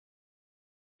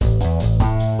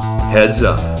Heads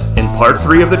up. In part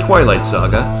 3 of the Twilight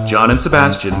Saga, John and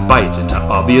Sebastian bite into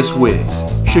obvious wigs,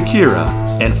 Shakira,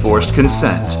 and forced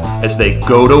consent as they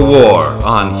go to war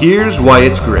on Here's Why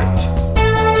It's Great.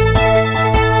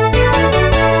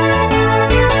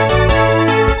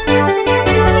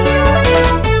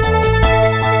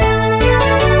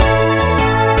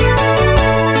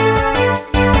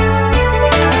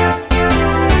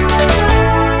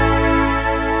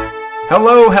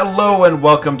 Hello, and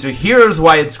welcome to Here's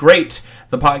Why It's Great,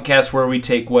 the podcast where we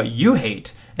take what you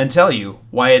hate and tell you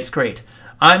why it's great.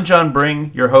 I'm John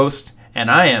Bring, your host,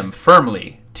 and I am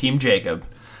firmly Team Jacob.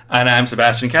 And I'm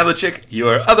Sebastian Kadlicik,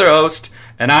 your other host,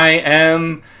 and I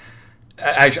am...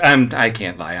 I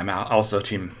can't lie, I'm also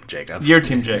Team Jacob. You're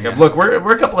Team Jacob. Yeah. Look,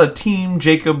 we're a couple of Team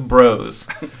Jacob bros.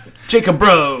 Jacob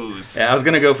bros! Yeah, I was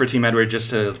going to go for Team Edward just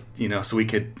to, so we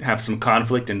could have some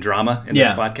conflict and drama in this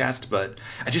podcast, but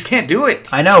I just can't do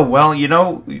it. I know. Well,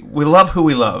 we love who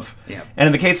we love. Yeah. And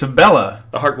in the case of Bella...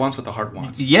 The heart wants what the heart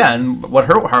wants. Yeah, and what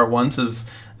her heart wants is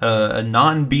a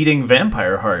non-beating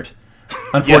vampire heart.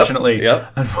 Unfortunately.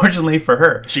 Yep. Unfortunately for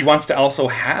her. She wants to also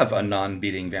have a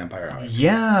non-beating vampire heart.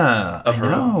 Yeah. Of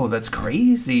her own. That's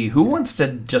crazy. Who wants to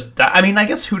just die? I mean, I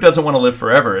guess who doesn't want to live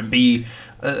forever and be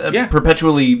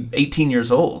perpetually 18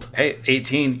 years old? Hey,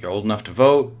 18, you're old enough to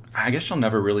vote. I guess you'll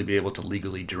never really be able to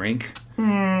legally drink.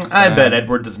 I bet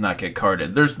Edward does not get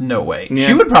carded. There's no way. Yeah.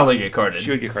 She would probably get carded. She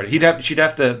would get carded. She'd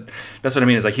have to. That's what I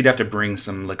mean. Is like he'd have to bring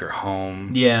some liquor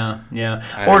home. Yeah.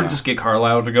 Or just get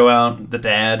Carlisle to go out. The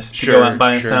dad to go out and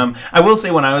buy some. I will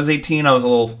say, when I was 18, I was a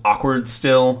little awkward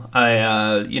still. I,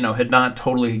 had not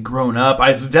totally grown up.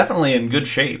 I was definitely in good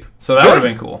shape, so that would have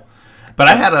been cool. But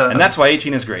I had and that's why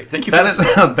 18 is great. Thank you for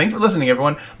listening. Thanks for listening,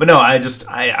 everyone. But no, I was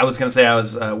going to say I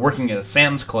was working at a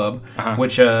Sam's Club,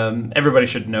 which everybody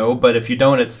should know. But if you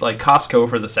don't, it's like Costco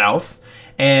for the South.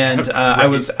 And right. I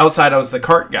was outside. I was the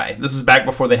cart guy. This is back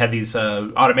before they had these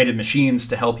automated machines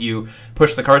to help you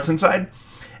push the carts inside.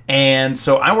 And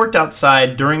so I worked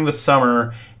outside during the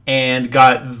summer and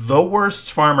got the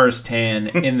worst farmer's tan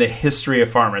in the history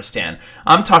of farmer's tan.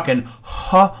 I'm talking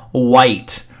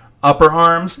white upper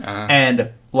arms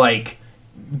and like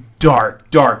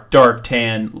dark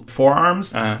tan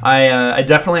forearms. I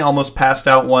definitely almost passed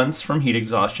out once from heat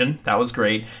exhaustion. That was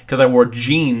great because I wore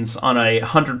jeans on a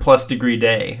 100+ degree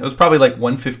day. It was probably like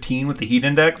 115 with the heat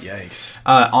index. Yikes.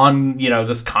 On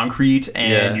this concrete,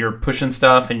 and you're pushing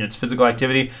stuff and it's physical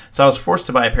activity. So I was forced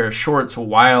to buy a pair of shorts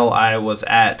while I was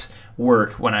at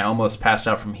work when I almost passed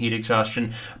out from heat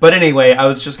exhaustion. But anyway, I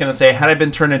was just going to say, had I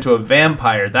been turned into a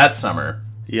vampire that summer...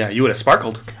 Yeah, you would have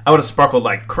sparkled. I would have sparkled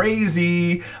like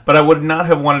crazy, but I would not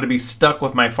have wanted to be stuck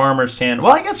with my farmer's tan.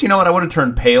 Well, I guess, I would have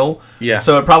turned pale. Yeah.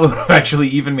 So it probably would have actually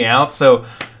evened me out. So,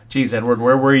 geez, Edward,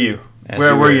 where were you?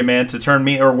 Where were you, man, to turn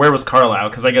me? Or where was Carlisle?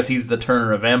 Because I guess he's the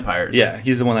turner of vampires. Yeah,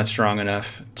 he's the one that's strong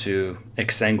enough to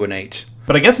exsanguinate.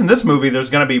 But I guess in this movie,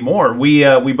 there's going to be more. We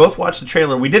both watched the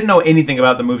trailer. We didn't know anything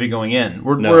about the movie going in.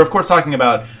 We're of course, talking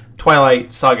about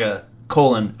Twilight Saga,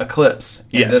 Cullen, Eclipse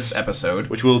in this episode.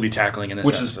 Which we'll be tackling in this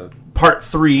episode. Which is part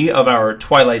 3 of our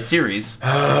Twilight series.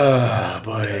 Oh,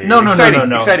 boy. No.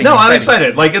 Exciting. I'm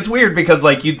excited. Like, it's weird because,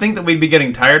 you'd think that we'd be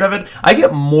getting tired of it. I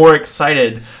get more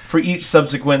excited for each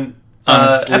subsequent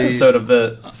episode of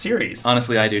the series.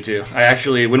 Honestly, I do too. I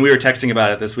actually, when we were texting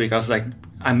about it this week, I was like,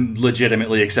 I'm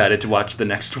legitimately excited to watch the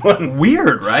next one.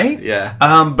 Weird, right? Yeah.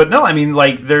 But no, I mean,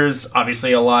 there's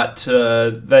obviously a lot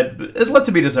that is left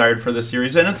to be desired for this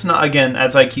series, and it's not, again,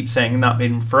 as I keep saying, not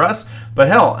been for us, but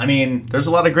hell, I mean, there's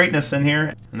a lot of greatness in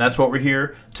here, and that's what we're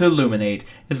here to illuminate,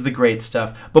 is the great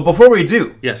stuff. But before we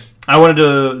do, yes, I wanted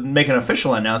to make an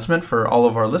official announcement for all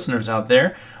of our listeners out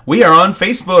there. We are on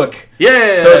Facebook.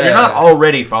 Yeah. So if you're not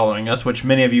already following us, which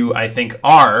many of you, I think,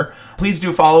 are, please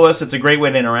do follow us. It's a great way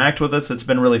to interact with us. It's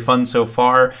been really fun so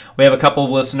far. We have a couple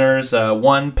of listeners.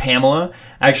 One, Pamela,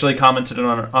 actually commented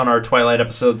on our Twilight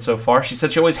episode so far. She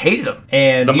said she always hated them.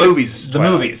 And the movies. The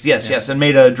movies, yes, and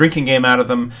made a drinking game out of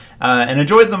them and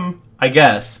enjoyed them, I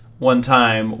guess, one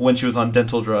time when she was on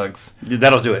dental drugs.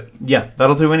 That'll do it. Yeah,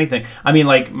 that'll do anything. I mean,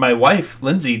 my wife,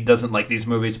 Lindsay, doesn't like these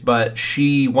movies, but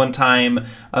she one time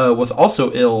was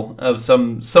also ill of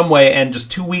some way and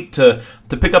just too weak to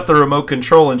pick up the remote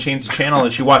control and change the channel,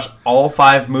 and she watched all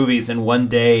 5 movies in one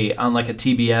day on a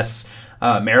TBS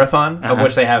marathon, of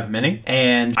which they have many.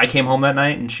 And I came home that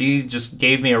night, and she just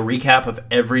gave me a recap of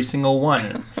every single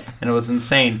one, and it was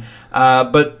insane.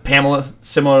 But Pamela,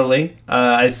 similarly,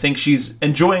 I think she's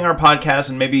enjoying our podcast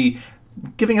and maybe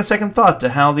giving a second thought to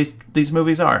how these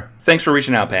movies are. Thanks for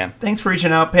reaching out, Pam. Thanks for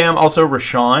reaching out, Pam. Also,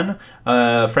 Rashawn,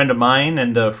 a friend of mine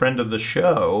and a friend of the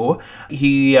show.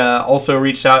 He also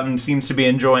reached out and seems to be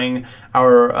enjoying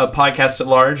our podcast at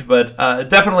large, but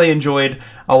definitely enjoyed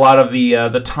a lot of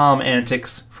the Tom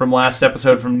antics from last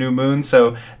episode from New Moon.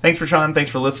 So thanks, Rashawn. Thanks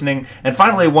for listening. And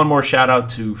finally, one more shout out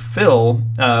to Phil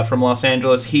from Los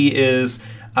Angeles. He is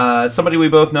somebody we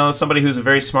both know, somebody who's a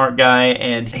very smart guy,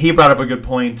 and he brought up a good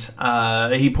point.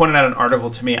 He pointed out an article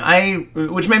to me,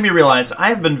 which made me realize I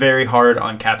have been very hard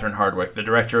on Catherine Hardwicke, the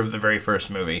director of the very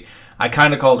first movie. I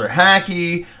kind of called her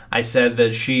hacky. I said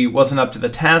that she wasn't up to the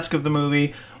task of the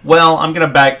movie. Well, I'm going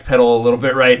to backpedal a little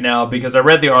bit right now because I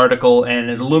read the article and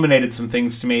it illuminated some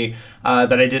things to me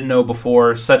that I didn't know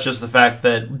before, such as the fact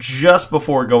that just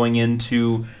before going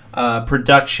into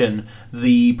production,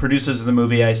 the producers of the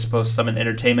movie, I suppose Summit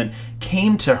Entertainment,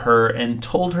 came to her and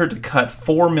told her to cut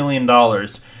 $4 million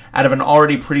out of an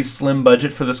already pretty slim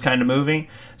budget for this kind of movie.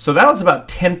 So that was about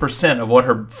 10% of what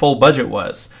her full budget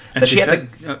was. And she said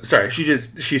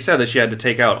that she had to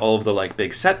take out all of the like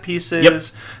big set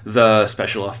pieces, the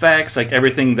special effects, like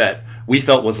everything that we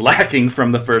felt was lacking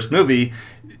from the first movie.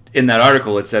 In that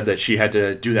article, it said that she had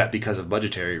to do that because of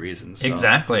budgetary reasons. So.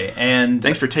 Exactly. And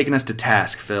thanks for taking us to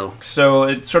task, Phil. So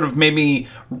it sort of made me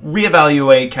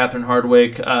reevaluate Catherine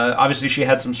Hardwicke. Obviously, she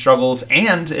had some struggles,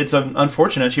 and it's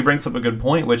unfortunate. She brings up a good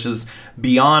point, which is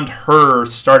beyond her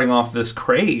starting off this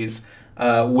craze,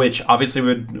 which obviously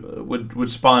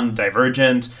would spawn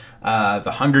Divergent,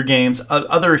 The Hunger Games,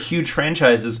 other huge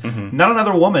franchises. Mm-hmm. Not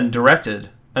another woman directed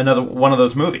another one of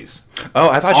those movies. Oh,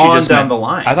 I thought she just meant the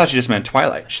line. I thought she just meant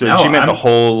Twilight. So she meant the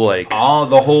whole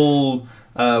the whole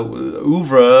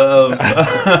oeuvre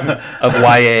of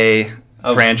YA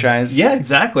franchise. Yeah,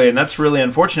 exactly, and that's really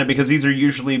unfortunate because these are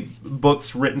usually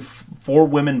books written for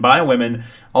women by women,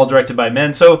 all directed by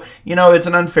men. So it's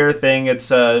an unfair thing.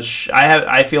 It's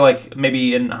I feel like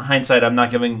maybe in hindsight I'm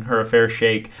not giving her a fair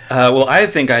shake. Well, I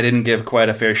think I didn't give quite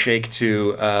a fair shake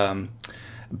to.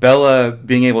 Bella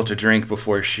being able to drink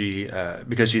before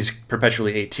because she's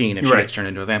perpetually 18 if she gets turned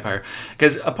into a vampire.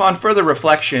 Because upon further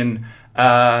reflection,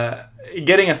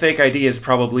 getting a fake ID is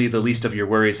probably the least of your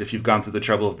worries if you've gone through the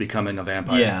trouble of becoming a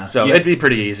vampire. Yeah. So it'd be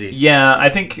pretty easy. Yeah, I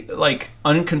think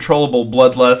uncontrollable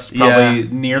bloodlust probably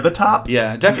near the top.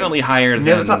 Yeah, definitely higher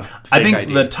than the top. I think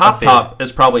ID. The top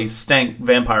is probably stank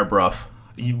vampire bruff.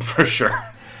 For sure.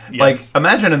 Yes.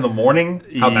 Imagine in the morning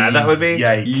how bad that would be.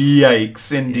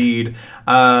 Yikes, indeed.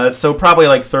 So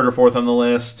probably third or fourth on the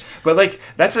list. But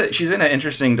she's in an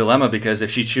interesting dilemma because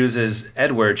if she chooses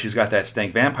Edward, she's got that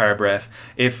stank vampire breath.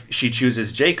 If she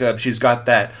chooses Jacob, she's got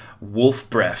that wolf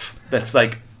breath. That's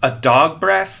like a dog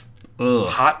breath,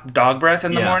 hot dog breath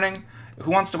in the morning. Who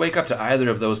wants to wake up to either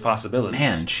of those possibilities?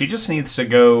 Man, she just needs to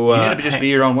go... you need to just be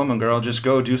your own woman, girl. Just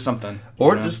go do something.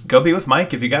 Or just go be with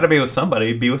Mike. If you got to be with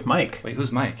somebody, be with Mike. Wait,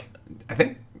 who's Mike? I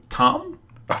think Tom?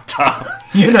 Oh, Tom.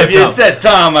 If you had said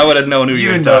Tom, I would have known who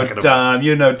you were talking about.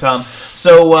 You know Tom.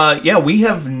 So,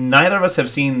 neither of us have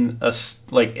seen,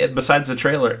 besides the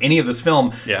trailer, any of this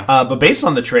film. Yeah. But based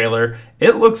on the trailer,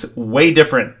 it looks way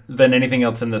different than anything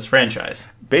else in this franchise.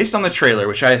 Based on the trailer,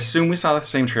 which I assume we saw the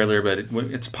same trailer, but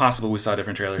it's possible we saw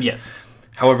different trailers. Yes.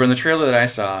 However, in the trailer that I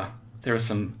saw, there were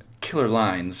some killer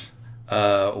lines.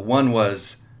 One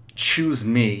was, "Choose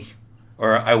me,"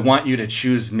 or "I want you to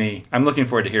choose me." I'm looking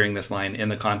forward to hearing this line in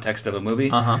the context of a movie.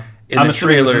 Uh-huh. I'm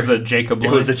assuming this is a Jacob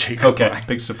line. It was a Jacob line. Okay,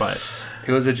 big surprise.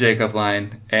 It was a Jacob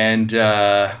line, and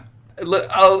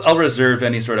I'll reserve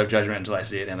any sort of judgment until I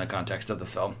see it in the context of the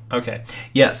film. Okay.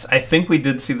 Yes, I think we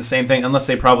did see the same thing, unless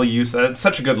they probably used that. It's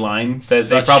such a good line that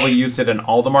they probably used it in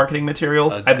all the marketing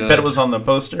material. I bet it was on the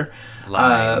poster.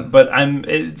 But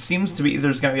it seems to be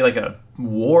there's going to be a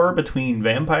war between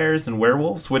vampires and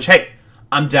werewolves, which, hey,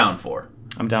 I'm down for.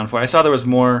 I saw there was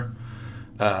more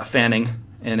fanning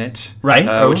in it,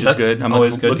 right? Which is good. I'm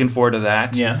looking forward to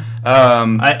that. Yeah.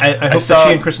 I hope that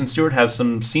she and Kristen Stewart have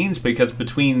some scenes because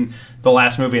between the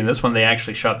last movie and this one, they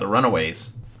actually shot The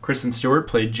Runaways. Kristen Stewart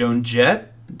played Joan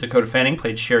Jett. Dakota Fanning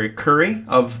played Sherry Curry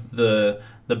of the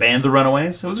band The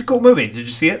Runaways. It was a cool movie. Did you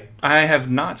see it? I have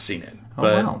not seen it. Oh,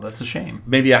 wow, that's a shame.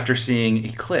 Maybe after seeing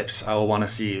Eclipse, I will want to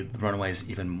see The Runaways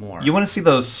even more. You want to see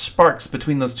those sparks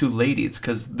between those two ladies,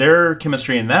 because their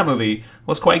chemistry in that movie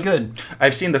was quite good.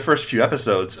 I've seen the first few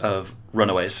episodes of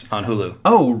Runaways on Hulu.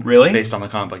 Oh, really? Based on the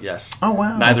comic book, yes. Oh,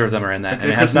 wow. Neither of them are in that. And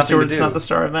it has nothing to do. Not the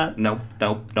star of that?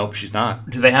 Nope, she's not.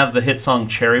 Do they have the hit song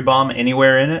Cherry Bomb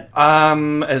anywhere in it?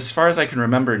 As far as I can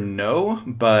remember, no.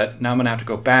 But now I'm going to have to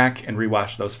go back and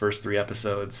rewatch those first 3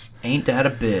 episodes. Ain't that a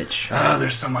bitch? Oh,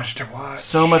 there's so much to watch.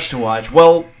 So much to watch.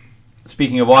 Well,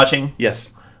 speaking of watching...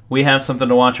 Yes. we have something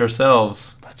to watch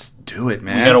ourselves. Let's do it,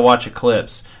 man. We gotta watch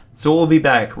Eclipse. So we'll be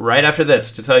back right after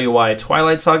this to tell you why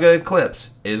Twilight Saga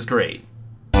Eclipse is great.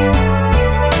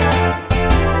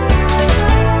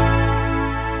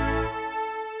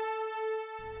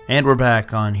 And we're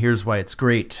back on Here's Why It's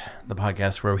Great, the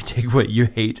podcast where we take what you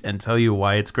hate and tell you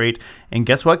why it's great. And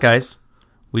guess what, guys?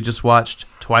 We just watched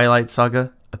Twilight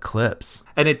Saga Eclipse.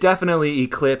 And it definitely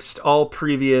eclipsed all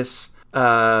previous...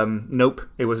 nope,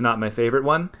 it was not my favorite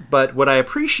one. But what I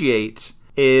appreciate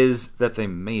is that they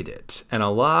made it. And a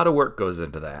lot of work goes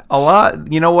into that. A lot.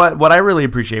 You know what? What I really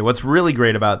appreciate, what's really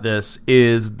great about this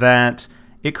is that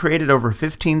it created over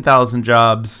 15,000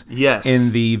 jobs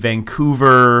in the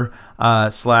Vancouver...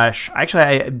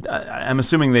 Actually, I'm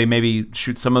assuming they maybe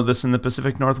shoot some of this in the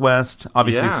Pacific Northwest.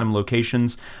 Obviously, some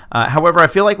locations. However, I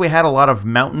feel like we had a lot of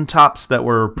mountaintops that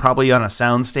were probably on a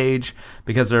soundstage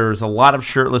because there's a lot of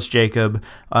shirtless Jacob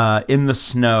in the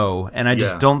snow, and I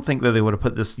just don't think that they would have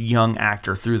put this young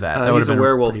actor through that. That he's a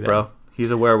werewolf, bro. He's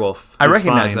a werewolf. I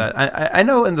recognize that. I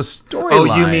know in the storyline.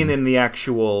 Oh, you mean in the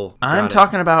actual... I'm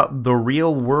talking about the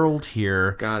real world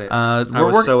here. Got it. I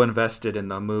was so invested in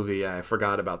the movie, I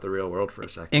forgot about the real world for a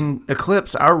second. In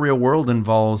Eclipse, our real world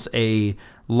involves a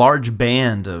large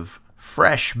band of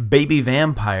fresh baby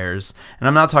vampires. And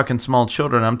I'm not talking small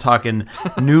children. I'm talking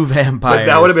new vampires.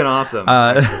 That would have been awesome.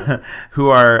 Who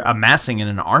are amassing in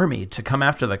an army to come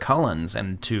after the Cullens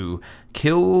and to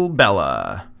kill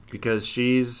Bella. Because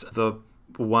she's the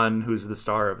one who's the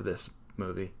star of this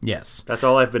movie. Yes. That's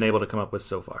all I've been able to come up with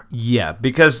so far. Yeah,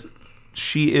 because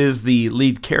she is the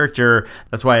lead character.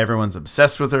 That's why everyone's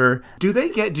obsessed with her. Do you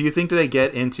think they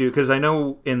get into... Because I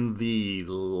know in the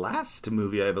last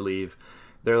movie, I believe,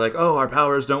 they're like, oh, our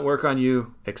powers don't work on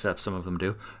you. Except some of them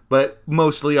do. But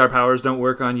mostly our powers don't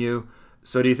work on you.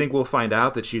 So do you think we'll find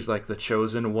out that she's like the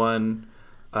chosen one?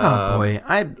 Oh, boy.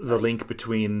 The link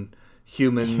between...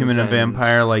 human and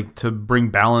vampire, like to bring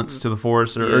balance to the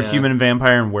force, or human and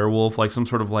vampire and werewolf, like some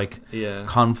sort of like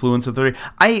confluence of the...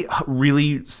 I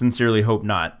really sincerely hope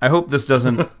not. I hope this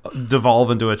doesn't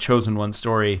devolve into a chosen one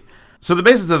story. So the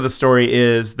basis of the story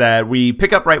is that we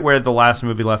pick up right where the last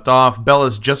movie left off.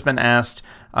 Bella's just been asked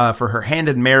for her hand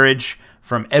in marriage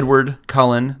from Edward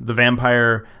Cullen, the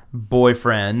vampire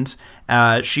boyfriend.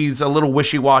 She's a little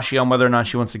wishy-washy on whether or not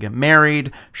she wants to get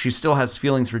married. She still has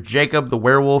feelings for Jacob, the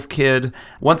werewolf kid.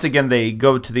 Once again, they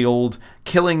go to the old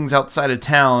killings outside of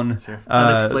town. Sure.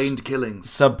 Unexplained killings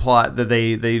subplot that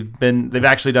they've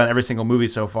actually done every single movie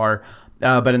so far.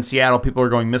 But in Seattle, people are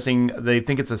going missing. They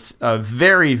think it's a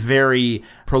very, very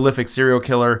prolific serial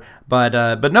killer.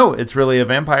 But no, it's really a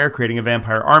vampire creating a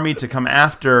vampire army to come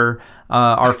after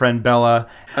our friend Bella.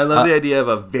 I love the idea of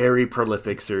a very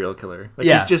prolific serial killer.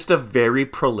 He's just a very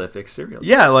prolific serial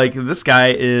killer. Yeah, like this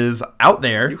guy is out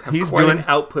there. He's doing an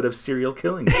output of serial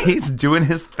killing. He's doing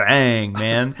his thing,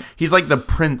 man. He's like the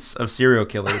prince of serial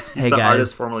killers. He's the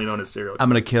artist formerly known as serial killer. I'm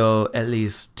going to kill at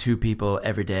least 2 people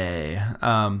every day.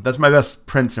 That's my best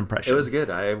Prince impression. It was good.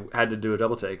 I had to do a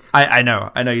double take. I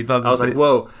know. You thought I was like,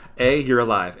 whoa. A, you're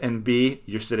alive, and B,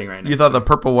 you're sitting right next to me. You thought the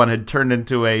purple one had turned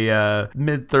into a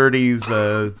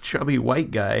mid-30s chubby white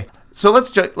guy. So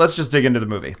let's just dig into the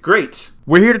movie. Great.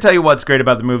 We're here to tell you what's great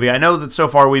about the movie. I know that so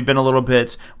far we've been a little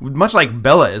bit, much like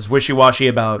Bella is wishy-washy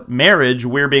about marriage,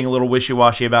 we're being a little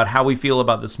wishy-washy about how we feel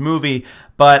about this movie,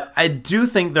 but I do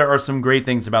think there are some great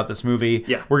things about this movie.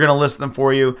 Yeah. We're going to list them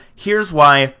for you. Here's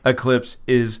why Eclipse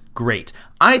is great.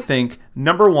 I think,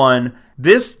 number one,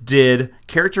 this did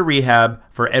character rehab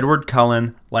for Edward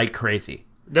Cullen like crazy.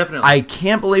 Definitely. I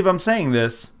can't believe I'm saying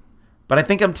this, but I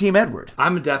think I'm Team Edward.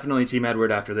 I'm definitely Team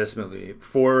Edward after this movie.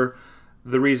 For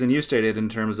the reason you stated in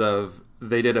terms of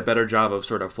they did a better job of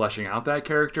sort of fleshing out that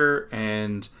character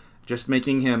and just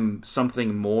making him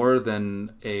something more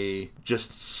than a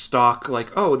just stock,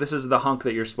 like, oh, this is the hunk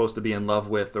that you're supposed to be in love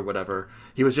with or whatever.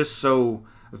 He was just so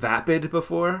vapid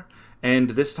before,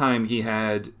 and this time he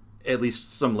had at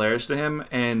least some layers to him,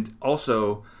 and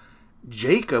also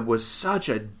Jacob was such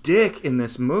a dick in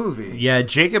this movie. Yeah,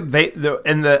 Jacob. At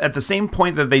the same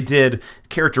point that they did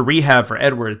character rehab for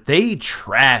Edward, they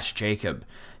trashed Jacob.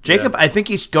 Jacob, yeah. I think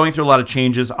he's going through a lot of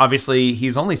changes. Obviously,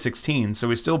 he's only 16, so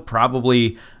he's still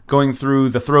probably going through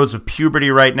the throes of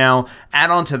puberty right now. Add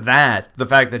on to that the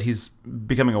fact that he's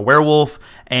becoming a werewolf,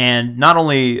 and not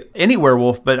only any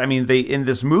werewolf, but I mean, in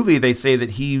this movie they say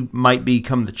that he might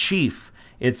become the chief.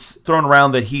 It's thrown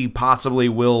around that he possibly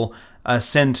will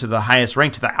ascend to the highest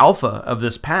rank, to the alpha of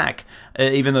this pack,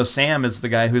 even though Sam is the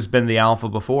guy who's been the alpha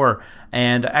before.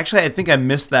 And actually, I think I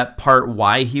missed that part,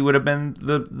 why he would have been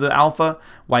the alpha,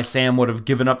 why Sam would have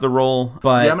given up the role.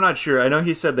 But yeah, I'm not sure. I know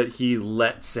he said that he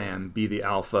let Sam be the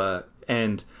alpha,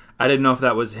 and I didn't know if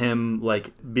that was him,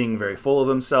 like, being very full of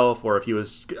himself, or if he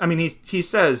was... I mean, he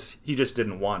says he just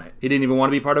didn't want it. He didn't even want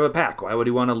to be part of a pack. Why would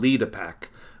he want to lead a pack?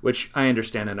 Which I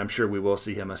understand, and I'm sure we will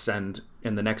see him ascend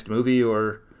in the next movie,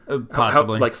 or...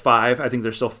 possibly. Like 5. I think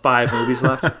there's still 5 movies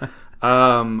left.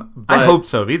 I hope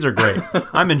so. These are great.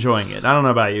 I'm enjoying it. I don't know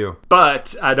about you.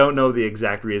 But I don't know the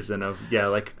exact reason of,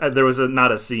 there was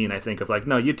not a scene, I think, of like,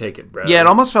 no, you take it, bro. Yeah, it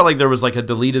almost felt like there was like a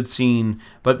deleted scene,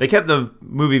 but they kept the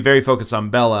movie very focused on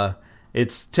Bella.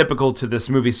 It's typical to this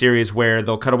movie series where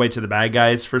they'll cut away to the bad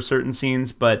guys for certain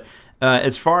scenes, but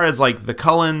as far as like the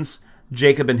Cullens,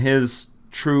 Jacob and his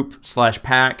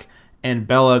troop/pack, and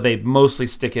Bella, they mostly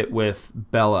stick it with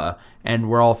Bella, and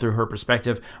we're all through her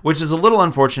perspective, which is a little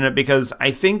unfortunate because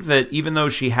I think that even though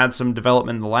she had some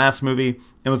development in the last movie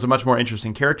and was a much more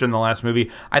interesting character in the last movie,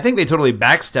 I think they totally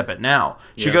backstep it now.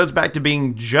 She goes back to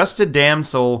being just a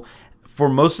damsel for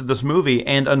most of this movie,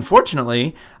 and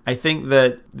unfortunately, I think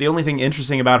that the only thing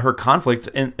interesting about her conflict,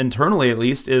 internally at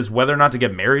least, is whether or not to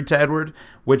get married to Edward,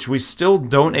 which we still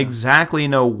don't exactly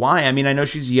know why. I mean, I know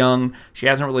she's young, she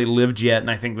hasn't really lived yet,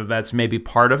 and I think that that's maybe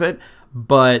part of it,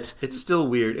 but... It's still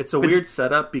weird. It's a weird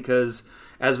setup because,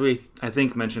 as we, I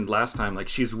think, mentioned last time, like,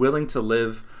 she's willing to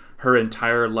live her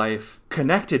entire life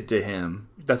connected to him.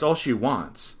 That's all she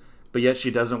wants, but yet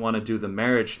she doesn't want to do the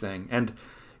marriage thing, and...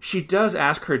 She does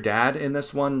ask her dad in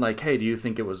this one, like, hey, do you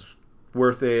think it was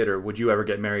worth it, or would you ever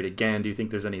get married again? Do you think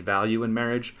there's any value in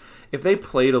marriage? If they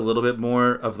played a little bit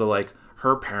more of the, like,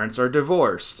 her parents are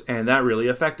divorced, and that really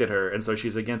affected her, and so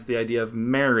she's against the idea of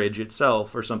marriage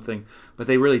itself or something, but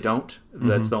they really don't. Mm-hmm.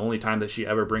 That's the only time that she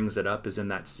ever brings it up is in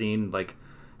that scene, like,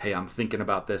 hey, I'm thinking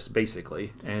about this,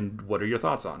 basically, and what are your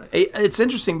thoughts on it? It's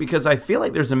interesting because I feel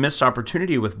like there's a missed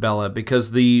opportunity with Bella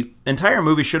because the entire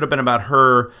movie should have been about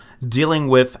her dealing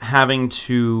with having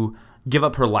to give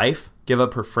up her life, give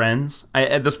up her friends.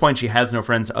 At this point, she has no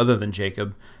friends other than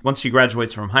Jacob. Once she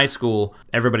graduates from high school,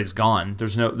 everybody's gone.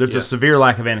 There's a severe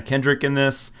lack of Anna Kendrick in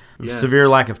this, severe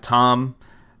lack of Tom,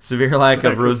 severe lack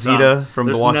of Rosita from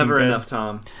The Walking Dead. There's never enough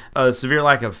Tom. Severe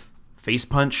lack of Face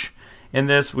Punch in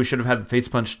this. We should have had Face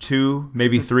Punch 2,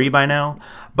 maybe 3 by now.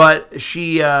 But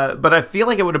but I feel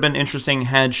like it would have been interesting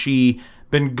had she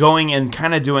been going and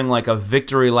kind of doing like a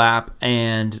victory lap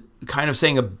and kind of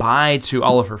saying goodbye to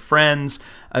all of her friends.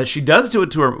 She does do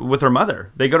it with her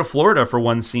mother. They go to Florida for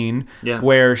one scene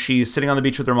where she's sitting on the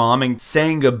beach with her mom and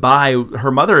saying goodbye.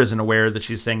 Her mother isn't aware that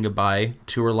she's saying goodbye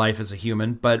to her life as a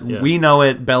human, but we know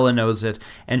it, Bella knows it,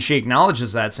 and she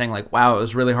acknowledges that, saying like, wow, it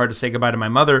was really hard to say goodbye to my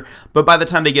mother. But by the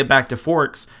time they get back to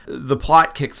Forks, the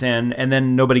plot kicks in, and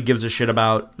then nobody gives a shit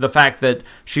about the fact that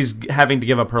she's having to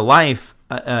give up her life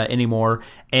anymore,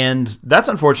 and that's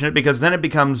unfortunate because then it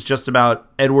becomes just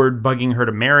about Edward bugging her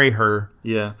to marry her.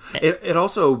 Yeah, it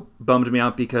also bummed me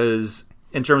out because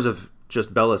in terms of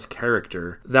just Bella's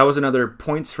character, that was another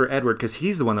points for Edward because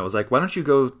he's the one that was like, why don't you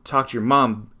go talk to your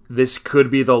mom? This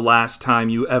could be the last time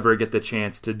you ever get the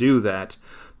chance to do that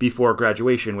before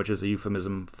graduation, which is a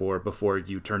euphemism for before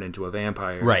you turn into a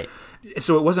vampire. Right.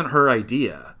 So it wasn't her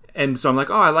idea. And so I'm like,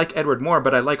 oh, I like Edward more,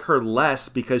 but I like her less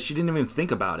because she didn't even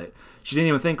think about it. She didn't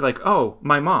even think like, oh,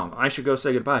 my mom, I should go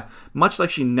say goodbye. Much like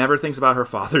she never thinks about her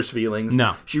father's feelings.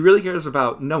 No. She really cares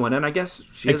about no one. And I guess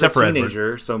she Except is a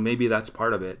teenager, so maybe that's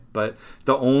part of it. But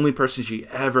the only person she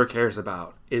ever cares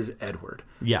about is Edward.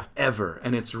 Yeah. Ever.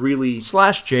 And it's really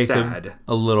Jacob sad.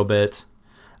 A little bit.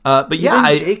 But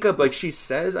yeah, Jacob, like, she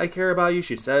says, I care about you.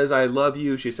 She says, I love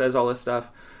you. She says all this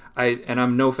stuff. And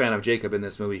I'm no fan of Jacob in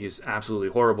this movie. He's absolutely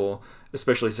horrible,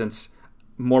 especially since,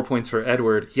 more points for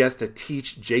Edward, he has to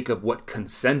teach Jacob what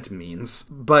consent means.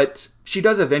 But she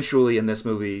does eventually in this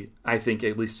movie, I think,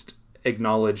 at least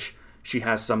acknowledge she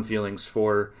has some feelings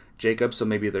for Jacob, so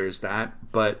maybe there's that.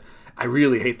 But I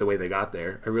really hate the way they got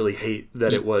there. I really hate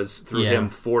that it was through him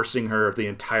forcing her the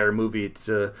entire movie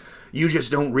to, you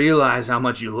just don't realize how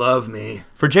much you love me.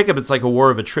 For Jacob, it's like a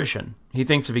war of attrition. He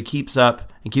thinks if he keeps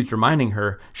up and keeps reminding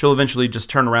her, she'll eventually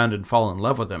just turn around and fall in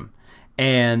love with him.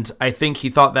 And I think he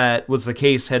thought that was the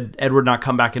case had Edward not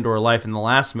come back into her life in the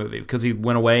last movie because he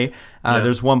went away.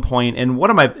 There's one point in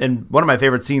one of my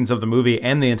favorite scenes of the movie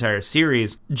and the entire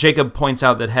series. Jacob points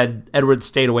out that had Edward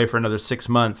stayed away for another 6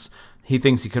 months, he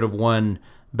thinks he could have won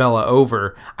Bella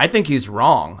over. I think he's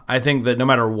wrong. I think that no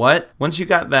matter what, once you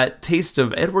got that taste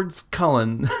of Edward's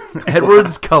Cullen,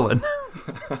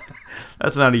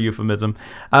 That's not a euphemism.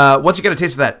 Once you get a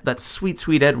taste of that sweet,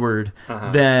 sweet Edward,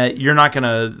 that you're not going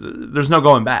to... There's no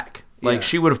going back. Like,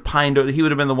 she would have pined... He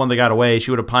would have been the one that got away.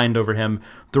 She would have pined over him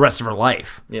the rest of her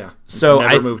life. Yeah. So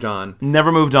Never moved on.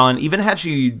 Never moved on. Even had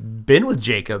she been with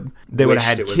Jacob, they would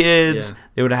have had kids.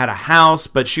 They would have had a house.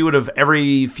 But she would have,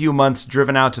 every few months,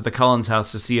 driven out to the Cullens'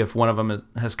 house to see if one of them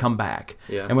has come back.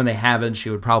 Yeah. And when they haven't, she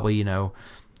would probably,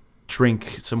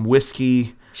 drink some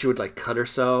whiskey. She would cut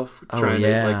herself,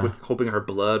 hoping her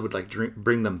blood would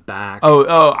bring them back.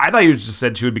 Oh! I thought you just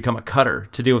said she would become a cutter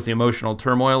to deal with the emotional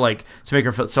turmoil, to make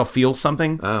herself feel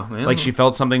something. Oh, man. Like she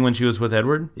felt something when she was with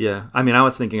Edward. Yeah, I mean, I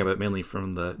was thinking of it mainly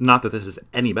from not that this is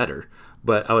any better,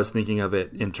 but I was thinking of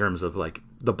it in terms of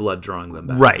the blood drawing them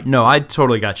back. Right. No, I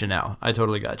totally got you now. I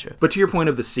totally got you. But to your point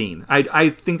of the scene, I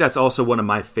think that's also one of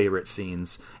my favorite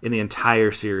scenes in the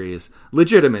entire series.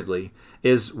 Legitimately.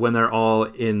 Is when they're all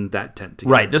in that tent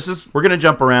together. Right. We're going to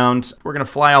jump around. We're going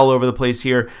to fly all over the place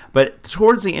here. But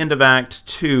towards the end of Act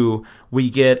 2, we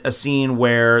get a scene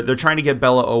where they're trying to get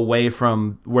Bella away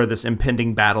from where this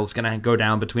impending battle is going to go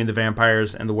down between the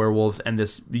vampires and the werewolves and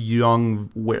this young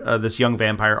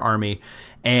vampire army.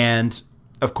 And,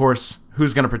 of course,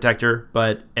 who's going to protect her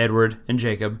but Edward and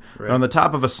Jacob? Right. They're on the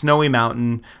top of a snowy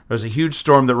mountain. There's a huge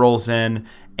storm that rolls in,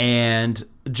 and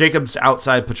Jacob's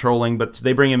outside patrolling, but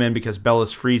they bring him in because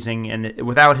Bella's freezing, and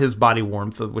without his body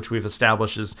warmth, which we've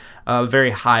established is a very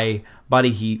high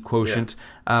body heat quotient,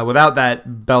 without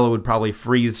that, Bella would probably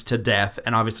freeze to death,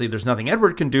 and obviously there's nothing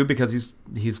Edward can do because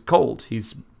he's cold.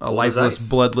 He's a lifeless,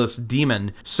 bloodless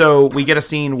demon. So we get a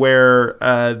scene where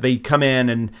they come in,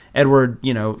 and Edward,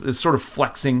 is sort of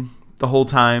flexing the whole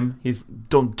time. He's,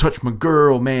 don't touch my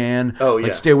girl, man. Oh,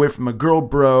 yeah. Stay away from my girl,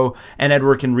 bro. And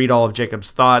Edward can read all of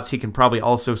Jacob's thoughts. He can probably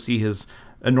also see his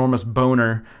enormous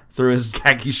boner through his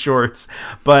khaki shorts.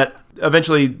 But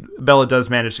eventually, Bella does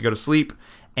manage to go to sleep,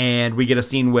 and we get a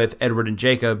scene with Edward and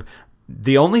Jacob.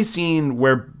 The only scene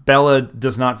where Bella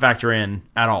does not factor in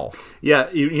at all. Yeah,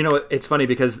 you know, it's funny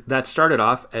because that started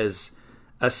off as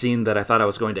a scene that I thought I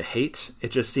was going to hate.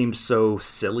 It just seemed so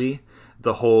silly.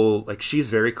 The whole,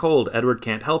 she's very cold. Edward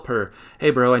can't help her.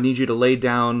 Hey, bro, I need you to lay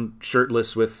down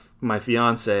shirtless with my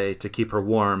fiance to keep her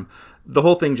warm. The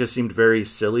whole thing just seemed very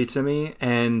silly to me,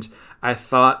 and I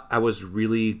thought I was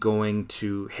really going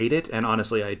to hate it, and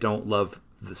honestly, I don't love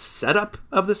the setup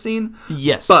of the scene.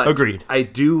 Yes, but agreed. I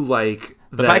do like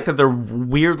the fact that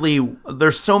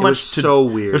there's so much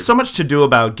weird. There's so much to do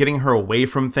about getting her away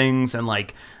from things, and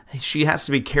she has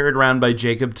to be carried around by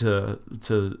Jacob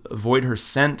to avoid her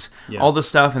scent, all this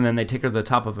stuff, and then they take her to the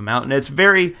top of a mountain. It's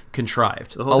very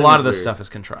contrived. A lot of this stuff is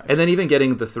contrived. And then even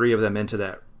getting the three of them into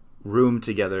that room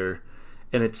together,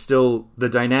 and it's still, the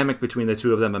dynamic between the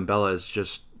two of them and Bella is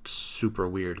just super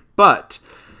weird. But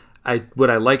what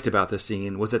I liked about this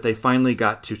scene was that they finally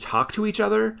got to talk to each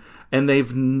other, and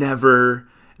there's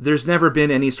never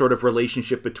been any sort of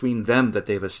relationship between them that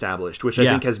they've established, which I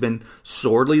think has been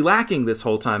sorely lacking this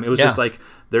whole time. It was just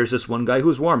there's this one guy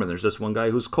who's warm and there's this one guy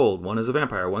who's cold. One is a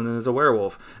vampire, one is a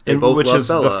werewolf. They both which love is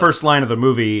Bella. The first line of the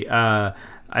movie.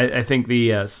 I think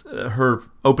her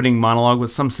opening monologue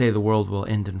was, "Some say the world will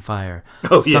end in fire.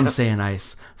 Some say in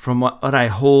ice. From what I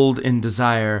hold in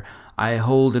desire, I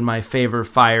hold in my favor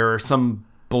fire," or some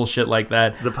bullshit like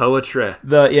that. The poetry.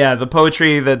 The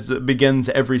poetry that begins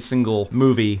every single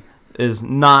movie is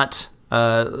not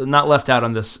left out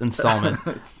on this installment.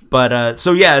 But it's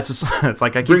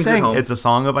like I keep saying, it's a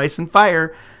song of ice and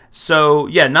fire. So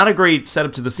not a great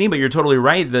setup to the scene, but you're totally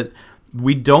right that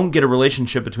we don't get a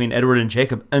relationship between Edward and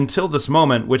Jacob until this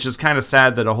moment, which is kind of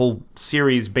sad that a whole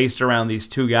series based around these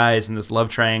two guys and this love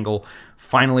triangle,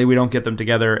 finally we don't get them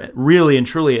together really and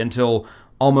truly until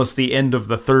almost the end of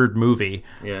the third movie.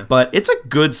 Yeah. But it's a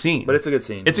good scene. It's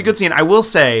a good scene. I will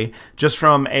say, just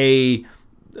from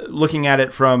looking at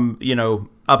it from,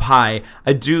 up high,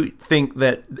 I do think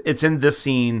that it's in this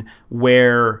scene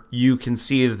where you can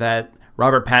see that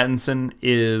Robert Pattinson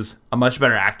is a much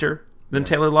better actor than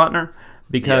Taylor Lautner,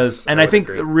 because, I think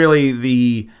really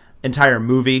the entire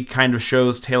movie kind of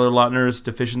shows Taylor Lautner's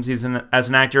deficiencies as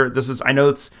an actor.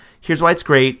 Here's why it's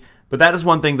great, but that is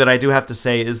one thing that I do have to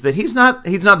say is that he's not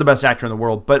the best actor in the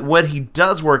world, but what he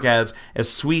does work as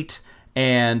sweet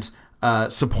and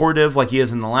supportive like he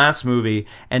is in the last movie,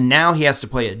 and now he has to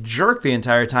play a jerk the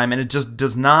entire time, and it just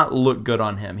does not look good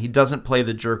on him. He doesn't play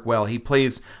the jerk well. He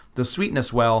plays the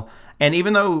sweetness well. And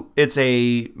even though it's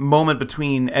a moment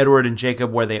between Edward and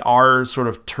Jacob where they are sort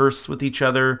of terse with each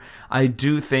other, I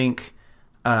do think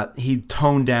he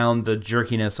toned down the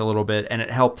jerkiness a little bit, and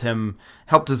it helped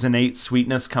his innate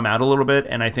sweetness come out a little bit,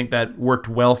 and I think that worked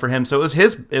well for him. So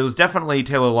it was definitely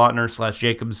Taylor Lautner /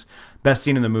 Jacob's best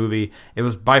scene in the movie. It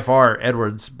was by far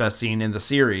Edward's best scene in the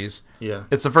series. Yeah.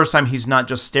 It's the first time he's not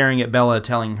just staring at Bella,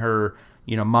 telling her,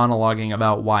 monologuing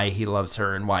about why he loves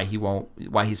her and why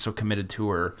he's so committed to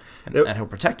her and that he'll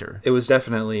protect her. It was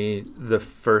definitely the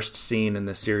first scene in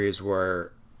the series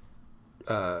where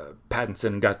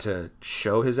Pattinson got to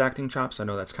show his acting chops. I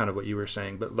know that's kind of what you were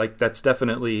saying, but like that's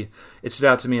definitely, it stood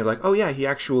out to me of like, oh yeah, he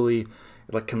actually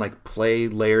can play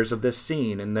layers of this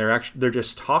scene, and they're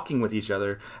just talking with each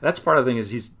other. That's part of the thing,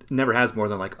 is he's never has more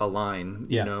than like a line,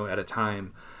 at a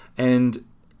time, and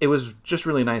it was just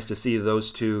really nice to see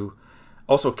those two.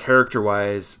 Also,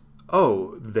 character-wise,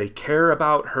 they care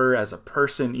about her as a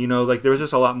person. There was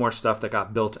just a lot more stuff that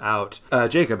got built out.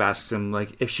 Jacob asks him,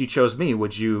 if she chose me,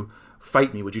 would you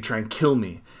fight me? Would you try and kill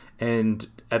me? And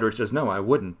Edward says, no, I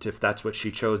wouldn't. If that's what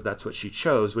she chose, that's what she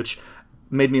chose, which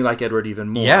made me like Edward even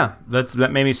more. Yeah,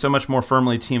 that made me so much more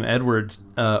firmly Team Edward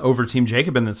over Team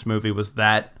Jacob in this movie, was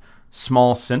that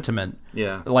small sentiment.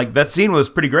 Yeah. That scene was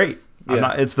pretty great.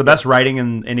 Yeah. It's the best writing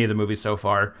in any of the movies so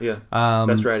far. Yeah.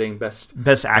 Best writing,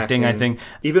 best acting, I think.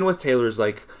 Even with Taylor's,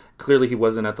 clearly he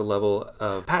wasn't at the level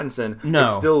of Pattinson. No. It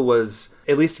still was,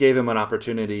 at least gave him an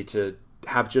opportunity to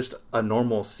have just a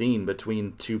normal scene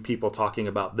between two people talking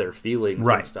about their feelings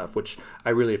and stuff, which I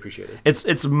really appreciated.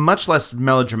 It's much less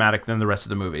melodramatic than the rest of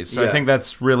the movies. So I think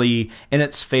that's really in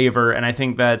its favor, and I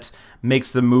think that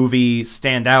makes the movie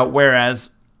stand out.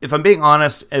 Whereas, if I'm being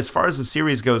honest, as far as the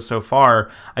series goes so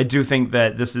far, I do think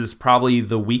that this is probably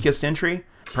the weakest entry.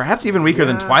 Perhaps even weaker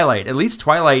than Twilight. At least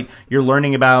Twilight, you're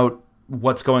learning about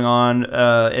what's going on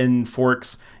in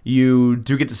Forks. You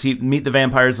do get to meet the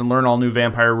vampires and learn all new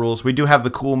vampire rules. We do have the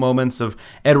cool moments of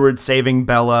Edward saving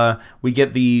Bella. We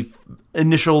get the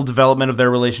initial development of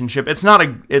their relationship.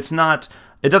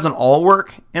 It doesn't all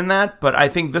work in that, but I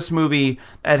think this movie,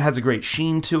 it has a great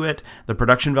sheen to it. The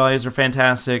production values are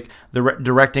fantastic. The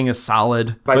directing is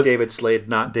solid. By David Slade,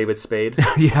 not David Spade.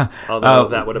 Yeah. Although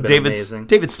that would have been amazing.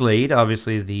 David Slade,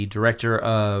 obviously the director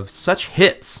of such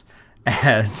hits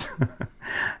as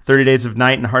 30 Days of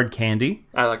Night and Hard Candy.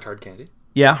 I liked Hard Candy.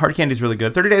 Yeah, Hard Candy's really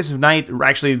good. 30 Days of Night,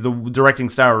 actually, the directing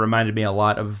style reminded me a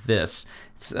lot of this.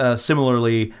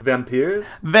 Similarly,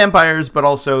 vampires, but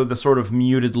also the sort of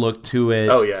muted look to it.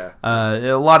 Oh yeah,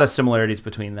 a lot of similarities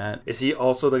between that. Is he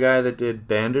also the guy that did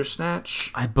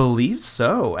Bandersnatch? I believe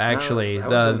so. Actually,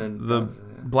 the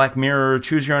Black Mirror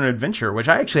Choose Your Own Adventure, which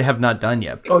I actually have not done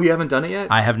yet. Oh, you haven't done it yet?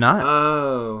 I have not.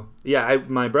 Oh, yeah.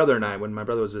 My brother and I, when my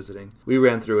brother was visiting, we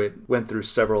went through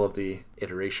several of the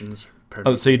iterations.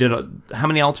 Oh, so you did? How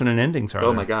many alternate endings are there?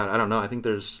 Oh my god, I don't know. I think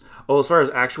there's. Well, as far as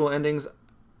actual endings.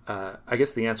 I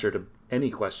guess the answer to any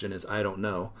question is I don't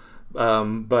know.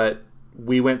 But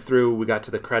we got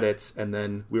to the credits, and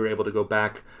then we were able to go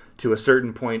back to a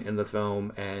certain point in the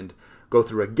film and go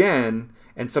through again.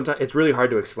 And sometimes it's really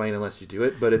hard to explain unless you do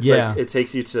it, but it's it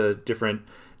takes you to different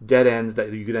dead ends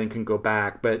that you then can go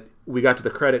back. But we got to the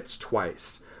credits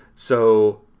twice.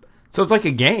 So it's like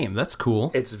a game. That's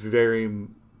cool. It's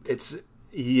this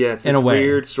in a way.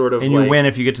 Weird sort of. And you win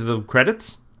if you get to the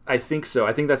credits? I think so.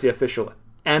 I think that's the official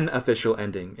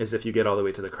ending is if you get all the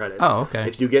way to the credits. Oh, okay.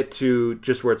 If you get to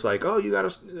just where it's like,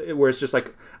 where it's just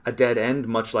like a dead end,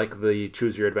 much like the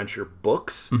Choose Your Adventure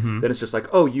books, then it's just like,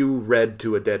 you read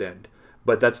to a dead end.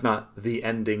 But that's not the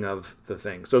ending of the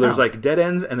thing. So there's dead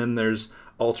ends, and then there's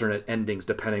alternate endings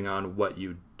depending on what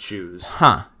you choose.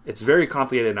 Huh. It's very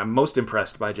complicated, and I'm most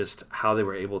impressed by just how they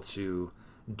were able to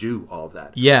do all of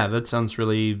that. Yeah, that sounds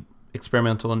really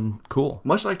experimental and cool.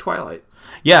 Much like Twilight.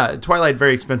 Yeah, Twilight,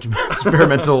 very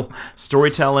experimental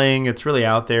storytelling. It's really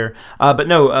out there. But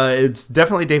no, it's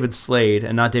definitely David Slade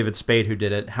and not David Spade who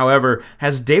did it. However,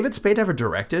 has David Spade ever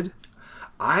directed?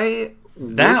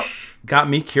 That got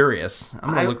me curious. I'm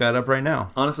going to look that up right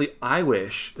now. Honestly, I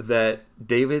wish that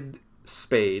David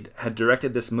Spade had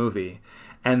directed this movie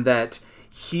and that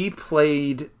he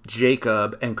played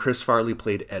Jacob and Chris Farley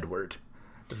played Edward.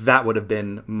 That would have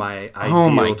been my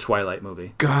ideal Twilight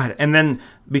movie. God, and then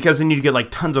because then you'd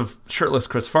get tons of shirtless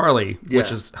Chris Farley,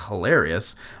 which is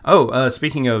hilarious. Oh,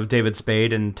 speaking of David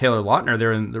Spade and Taylor Lautner,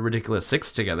 they're in The Ridiculous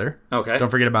Six together. Okay, don't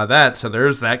forget about that. So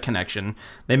there's that connection.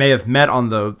 They may have met on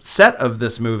the set of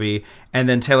this movie, And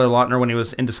then Taylor Lautner, when he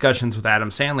was in discussions with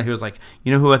Adam Sandler, he was like,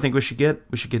 you know who I think we should get?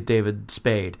 We should get David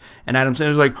Spade. And Adam Sandler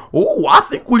was like, oh, I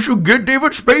think we should get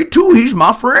David Spade too. He's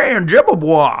my friend, Jibba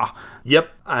boy.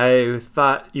 Yep, I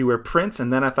thought you were Prince,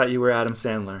 and then I thought you were Adam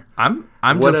Sandler. I'm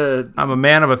a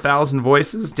man of 1,000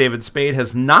 voices. David Spade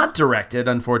has not directed,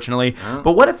 unfortunately. Oh.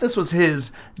 But what if this was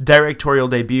his directorial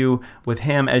debut with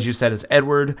him, as you said, as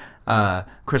Edward,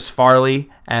 Chris Farley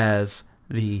as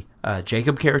the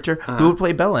Jacob character? Who would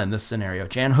play Bella in this scenario?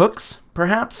 Jan Hooks,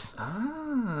 perhaps?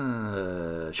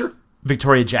 Sure.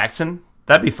 Victoria Jackson?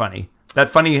 That'd be funny. That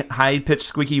funny, high-pitched,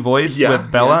 squeaky voice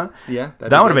with Bella. Yeah,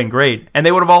 that would have been great. And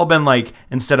they would have all been, like,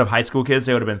 instead of high school kids,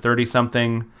 they would have been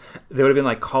 30-something. They would have been,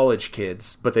 like, college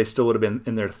kids, but they still would have been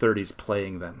in their 30s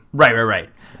playing them. Right.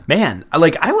 Man,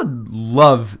 like, I would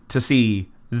love to see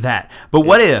that. But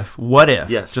what if,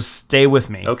 yes. Just stay with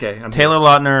me. Okay. Taylor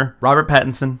Lautner, Robert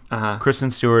Pattinson,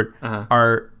 Kristen Stewart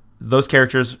are those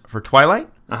characters for Twilight,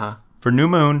 for New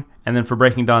Moon, and then for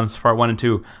Breaking Dawn, Part 1 and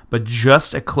 2. But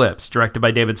just Eclipse, directed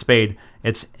by David Spade.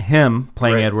 It's him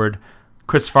playing Edward,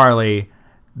 Chris Farley.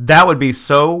 That would be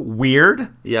so weird.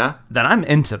 Yeah. That I'm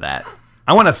into that.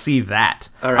 I want to see that.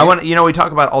 All right. We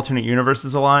talk about alternate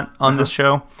universes a lot on this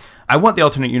show. I want the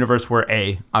alternate universe where,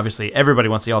 obviously, everybody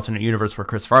wants the alternate universe where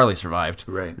Chris Farley survived.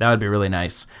 Right. That would be really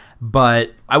nice.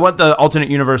 But I want the alternate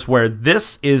universe where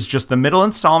this is just the middle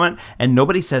installment and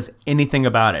nobody says anything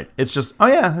about it. It's just,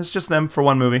 it's just them for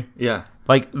one movie. Yeah.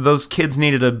 Like, those kids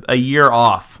needed a year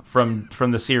off from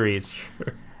the series.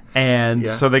 Sure. And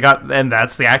so they got, and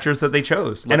that's the actors that they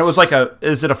chose. And it was like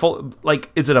is it a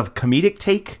comedic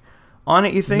take on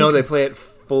it, you think? No, they play it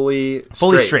fully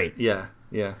straight. Yeah.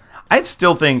 I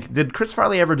still think, did Chris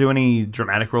Farley ever do any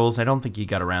dramatic roles? I don't think he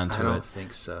got around to it. I don't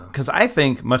think so. Because I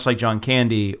think, much like John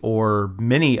Candy or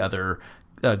many other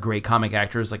great comic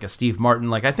actors like a Steve Martin,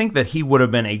 like I think that he would have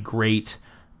been a great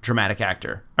dramatic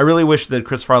actor. I really wish that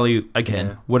Chris Farley,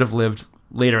 again, would have lived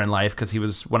later in life because he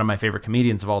was one of my favorite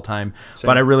comedians of all time. Same.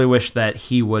 But I really wish that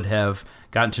he would have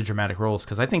gotten to dramatic roles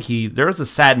because I think there was a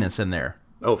sadness in there.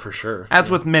 Oh, for sure. As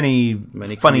with many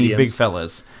funny comedians. Big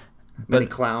fellas. Many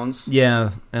clowns.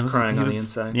 Yeah. Crying on the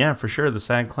inside. Yeah, for sure. The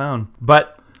sad clown.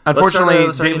 But unfortunately,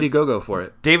 let's start Indiegogo for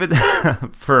it. David,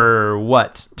 for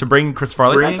what? To bring Chris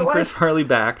Farley back to life? Chris Farley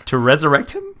back. To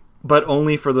resurrect him? But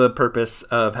only for the purpose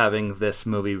of having this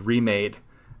movie remade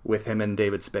with him and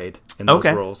David Spade in those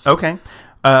roles. Okay.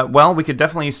 Well, we could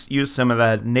definitely use some of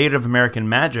that Native American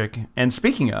magic. And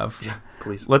speaking of,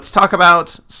 please. Let's talk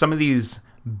about some of these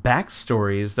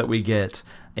backstories that we get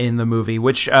in the movie,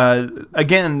 which,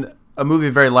 again, a movie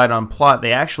very light on plot.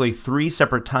 They actually 3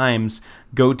 separate times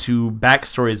go to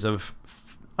backstories of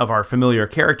our familiar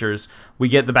characters. We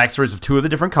get the backstories of 2 of the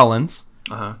different Cullens.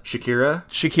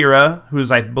 Shakira,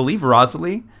 who's I believe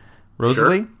Rosalie,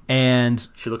 sure. And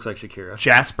she looks like Shakira.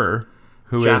 Jasper,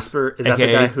 is that the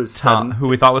guy who's Tom, who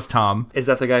we thought was Tom? Is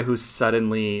that the guy who's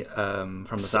suddenly from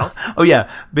the South? Oh yeah,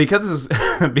 because of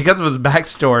his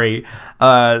backstory,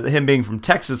 him being from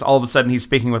Texas, all of a sudden he's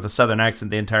speaking with a Southern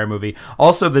accent the entire movie.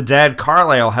 Also, the dad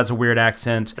Carlisle has a weird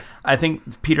accent. I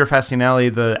think Peter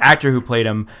Facinelli, the actor who played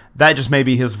him, that just may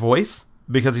be his voice.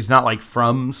 Because he's not like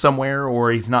from somewhere,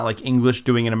 or he's not like English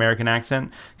doing an American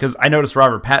accent. Because I noticed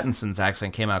Robert Pattinson's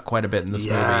accent came out quite a bit in this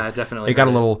movie. Yeah, definitely. It got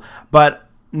a little, but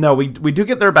no, we do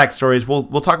get their backstories.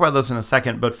 We'll talk about those in a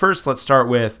second. But first, let's start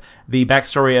with the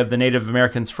backstory of the Native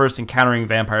Americans first encountering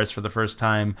vampires for the first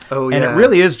time. Oh yeah, and it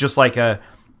really is just like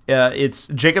it's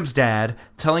Jacob's dad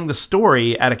telling the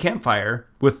story at a campfire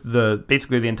with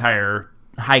basically the entire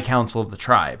High Council of the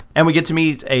tribe. And we get to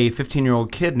meet a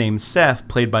 15-year-old kid named Seth,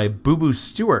 played by Boo Boo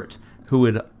Stewart, who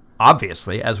would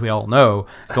obviously, as we all know,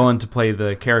 go on to play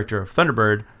the character of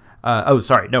Thunderbird.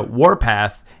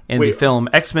 Warpath in the film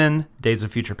X-Men: Days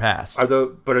of Future Past.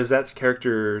 But is that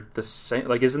character the same?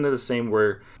 Like, isn't it the same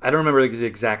where... I don't remember the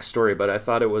exact story, but I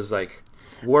thought it was like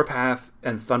Warpath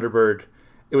and Thunderbird.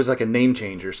 It was like a name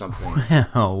change or something.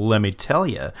 Well, let me tell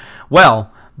you.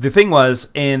 Well, the thing was,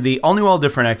 in the All New All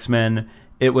Different X-Men...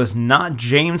 it was not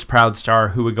James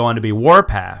Proudstar who would go on to be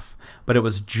Warpath, but it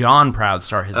was John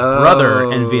Proudstar, his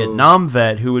brother and Vietnam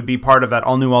vet, who would be part of that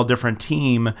all new, all different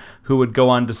team who would go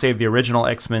on to save the original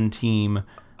X-Men team.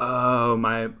 Oh,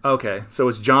 my... Okay, so it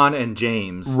was John and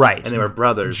James. Right. And they were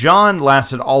brothers. John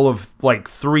lasted all of,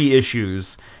 3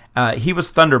 issues. He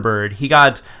was Thunderbird. He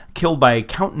got killed by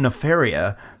Count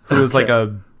Nefaria, who was like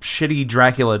a shitty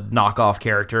Dracula knockoff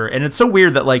character. And it's so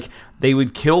weird that, they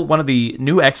would kill one of the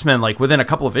new X-Men, within a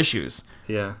couple of issues.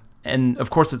 Yeah. And,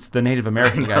 of course, it's the Native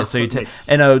American guys. So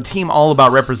and a team all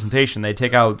about representation. They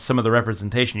take out some of the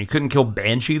representation. You couldn't kill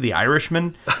Banshee, the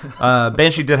Irishman.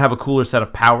 Banshee did have a cooler set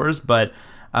of powers, but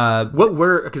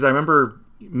Because I remember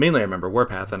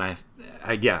Warpath, and I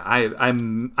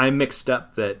mixed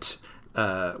up that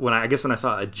when I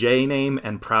saw a J name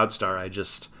and Proudstar, I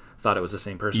just thought it was the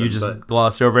same person. You just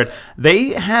glossed over it.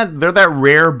 They're that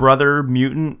rare brother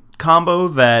mutant combo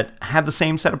that had the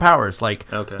same set of powers. Like,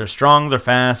 they're strong, they're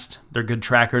fast, they're good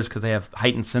trackers because they have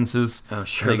heightened senses. Oh,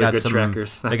 sure, they're good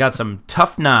trackers. They got some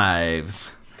tough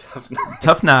knives.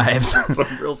 Tough knives.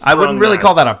 Some real I wouldn't really knives.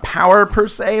 call that a power per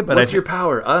se, but what's your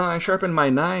power? I sharpen my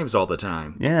knives all the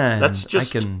time. Yeah, that's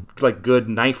just like good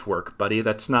knife work, buddy.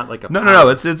 That's not like a power. No.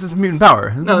 It's mutant power.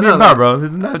 It's mutant power, bro.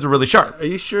 His knives are really sharp. Are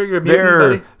you sure you're a mutant, They're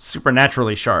buddy?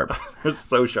 supernaturally sharp. They're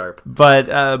so sharp.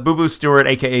 But Boo Boo Stewart,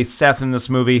 aka Seth, in this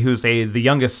movie, who's the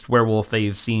youngest werewolf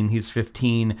they've seen. He's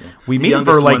 15. Yeah. We meet him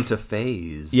for like one to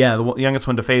phase. Yeah, the youngest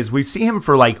one to phase. We see him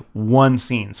for like one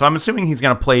scene, so I'm assuming he's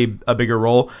going to play a bigger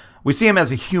role. We see him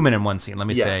as a human in one scene, let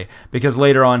me say, because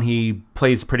later on he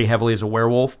plays pretty heavily as a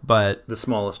werewolf, but... The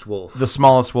smallest wolf.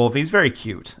 He's very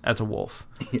cute as a wolf.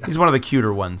 Yeah. He's one of the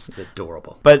cuter ones. He's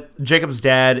adorable. But Jacob's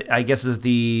dad, I guess, is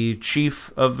the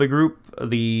chief of the group,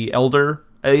 the elder.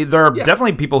 There are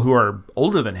definitely people who are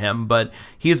older than him, but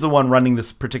he's the one running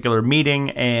this particular meeting,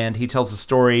 and he tells the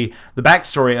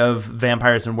backstory of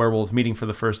vampires and werewolves meeting for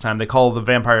the first time. They call the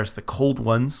vampires the Cold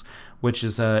Ones, which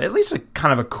is at least a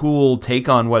kind of a cool take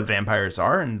on what vampires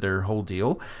are and their whole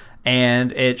deal.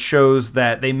 And it shows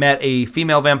that they met a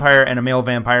female vampire and a male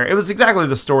vampire. It was exactly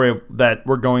the story that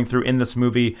we're going through in this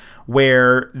movie,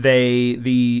 where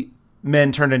the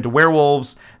men turned into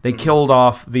werewolves. They killed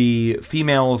off the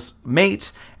female's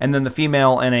mate, and then the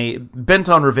female, in a bent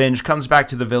on revenge, comes back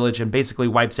to the village and basically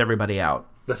wipes everybody out.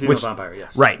 The female vampire,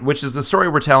 yes. Right, which is the story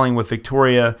we're telling with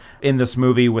Victoria in this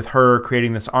movie, with her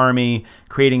creating this army,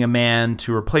 creating a man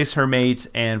to replace her mate,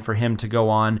 and for him to go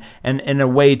on, and in a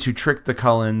way to trick the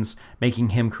Cullens, making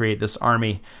him create this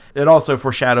army. It also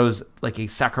foreshadows like a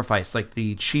sacrifice, like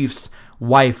the chief's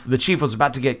wife. The chief was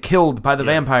about to get killed by the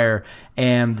vampire,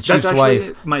 and the chief's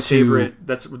wife. Favorite.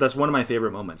 That's one of my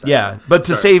favorite moments. Actually. Yeah, but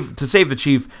to save the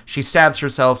chief, she stabs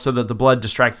herself so that the blood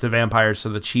distracts the vampire, so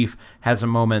the chief has a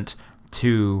moment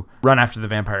to run after the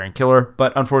vampire and kill her.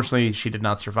 But unfortunately, she did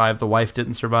not survive. The wife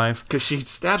didn't survive because she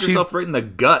stabbed herself right in the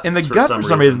gut. For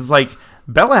some reason. It's like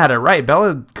Bella had it right.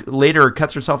 Bella later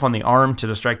cuts herself on the arm to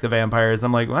distract the vampires.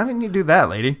 I'm like, why didn't you do that,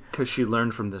 lady? Because she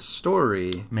learned from this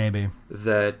story, maybe,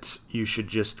 that you should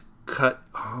just cut.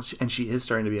 Oh, and she is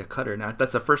starting to be a cutter now.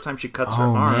 That's the first time she cuts her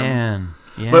arm. Oh man,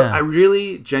 yeah. But I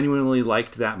really genuinely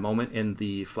liked that moment in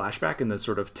the flashback and the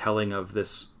sort of telling of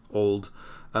this old.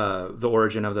 The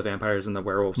origin of the vampires and the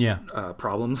werewolves'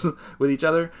 problems with each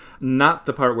other. Not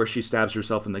the part where she stabs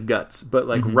herself in the guts, but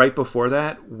like right before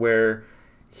that, where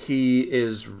he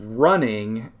is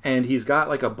running and he's got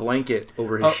like a blanket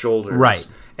over his shoulders. Right.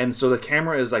 And so the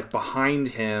camera is like behind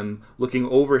him, looking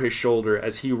over his shoulder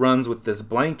as he runs with this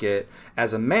blanket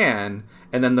as a man,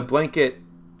 and then the blanket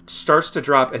starts to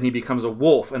drop and he becomes a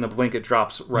wolf and the blanket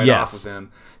drops right off of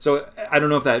him. So I don't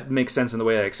know if that makes sense in the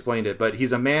way I explained it, but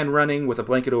he's a man running with a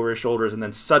blanket over his shoulders, and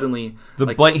then suddenly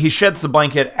he sheds the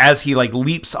blanket as he like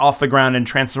leaps off the ground and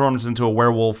transforms into a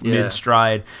werewolf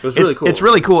mid-stride. It was really cool. It's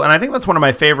really cool, and I think that's one of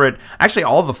my favorite. Actually,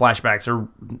 all of the flashbacks are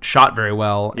shot very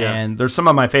well, and there's some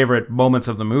of my favorite moments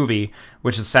of the movie,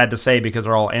 which is sad to say because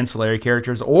they're all ancillary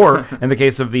characters, or in the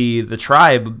case of the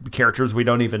tribe characters we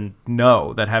don't even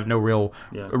know, that have no real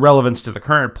relevance to the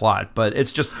current plot. But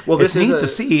it's just it's neat to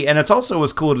see, and it's also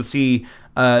was cool to see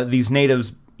these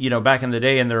natives, back in the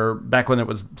day, and back when it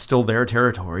was still their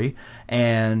territory,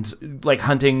 and like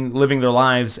hunting, living their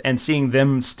lives, and seeing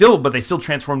them but they still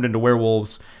transformed into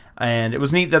werewolves. And it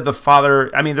was neat that the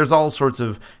father, there's all sorts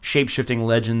of shape-shifting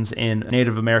legends in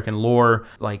Native American lore,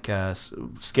 like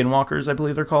skinwalkers, I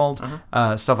believe they're called,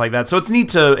 stuff like that. So it's neat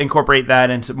to incorporate that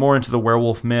into the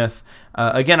werewolf myth.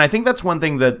 Again, I think that's one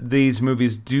thing that these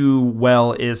movies do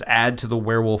well, is add to the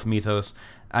werewolf mythos.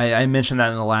 I mentioned that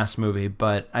in the last movie,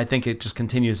 but I think it just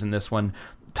continues in this one.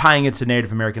 Tying it to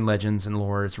Native American legends and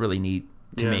lore is really neat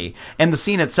to me. And the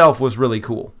scene itself was really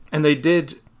cool. And they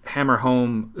did hammer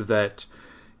home that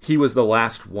he was the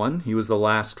last one. He was the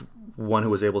last one who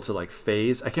was able to like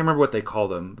phase. I can't remember what they call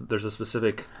them. There's a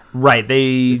specific... Right,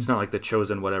 it's not like the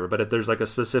chosen whatever, but there's like a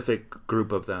specific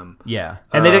group of them. Yeah,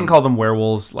 and they didn't call them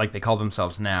werewolves like they call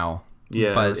themselves now.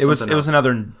 Yeah, but it was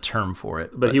another term for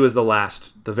it. But he was the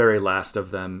very last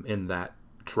of them in that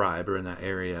tribe or in that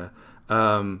area.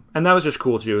 And that was just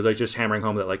cool too, like just hammering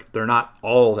home that like they're not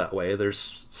all that way. There's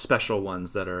special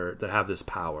ones that have this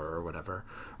power or whatever.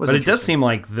 But it does seem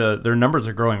like their numbers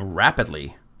are growing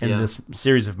rapidly. in this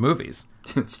series of movies.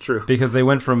 It's true. Because they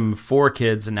went from 4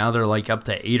 kids, and now they're like up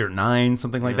to 8 or 9,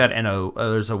 something like that. And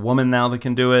there's a woman now that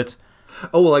can do it.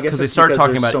 Oh, well, I guess they start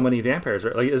talking about so many vampires,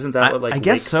 right? Like, isn't that what, like, I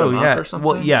guess wakes so, them yeah. up or something?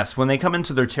 Well, yes, when they come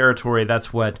into their territory,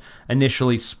 that's what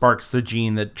initially sparks the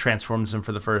gene that transforms them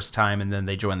for the first time, and then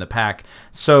they join the pack.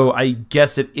 So I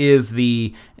guess it is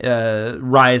the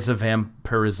rise of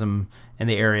vampirism in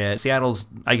the area. Seattle's,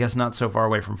 I guess, not so far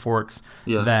away from Forks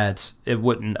that it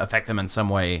wouldn't affect them in some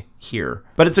way here.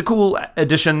 But it's a cool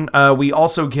addition. We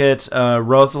also get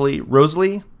Rosalie?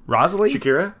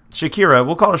 Shakira.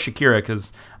 We'll call her Shakira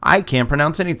because I can't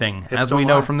pronounce anything, as we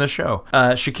know from this show.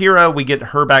 Shakira, we get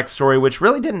her backstory, which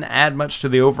really didn't add much to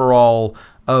the overall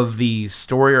of the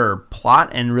story or plot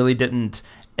and really didn't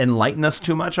enlighten us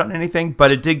too much on anything,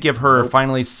 but it did give her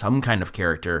finally some kind of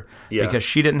character because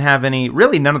she didn't have any,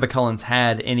 really none of the Cullens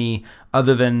had any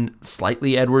other than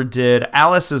slightly Edward did.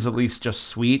 Alice is at least just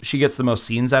sweet. She gets the most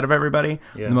scenes out of everybody,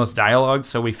 the most dialogue,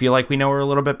 so we feel like we know her a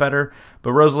little bit better.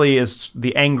 But Rosalie is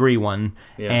the angry one,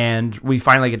 and we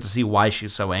finally get to see why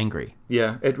she's so angry.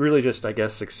 Yeah, it really just, I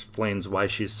guess, explains why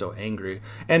she's so angry.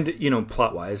 And,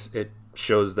 plot-wise, it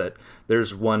shows that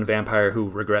there's one vampire who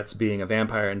regrets being a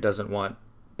vampire and doesn't want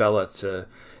Bella to...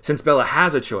 Since Bella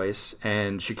has a choice,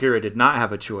 and Shakira did not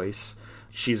have a choice,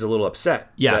 she's a little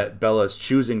upset that Bella's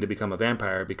choosing to become a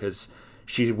vampire because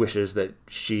she wishes that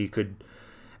she could...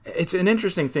 It's an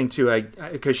interesting thing, too,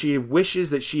 because she wishes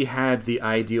that she had the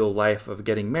ideal life of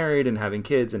getting married and having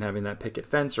kids and having that picket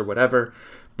fence or whatever,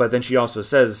 but then she also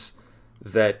says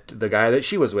that the guy that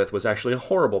she was with was actually a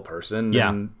horrible person,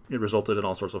 and it resulted in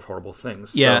all sorts of horrible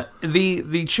things. Yeah, so,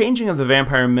 the changing of the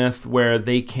vampire myth where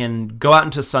they can go out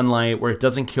into sunlight, where it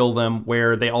doesn't kill them,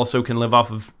 where they also can live off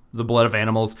of the blood of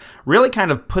animals, really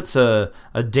kind of puts a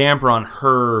damper on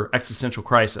her existential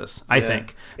crisis, I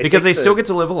think. Because they still get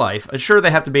to live a life. Sure,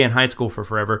 they have to be in high school for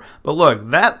forever, but look,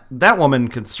 that woman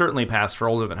could certainly pass for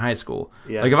older than high school.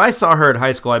 Yeah. Like, if I saw her at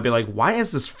high school, I'd be like, why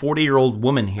is this 40-year-old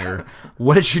woman here?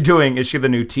 What is she doing? Is she the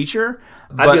new teacher?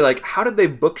 I'd be like, how did they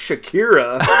book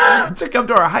Shakira to come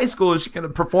to our high school? Is she going to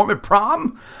perform at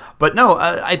prom? But no,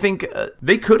 I think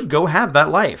they could go have that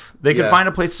life. They could find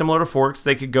a place similar to Forks.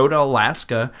 They could go to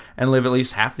Alaska and live at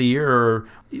least half the year or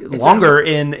longer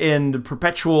in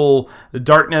perpetual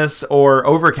darkness or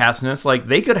overcastness. Like,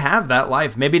 they could have that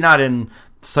life. Maybe not in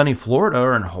sunny Florida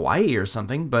or in Hawaii or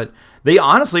something, but they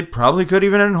honestly probably could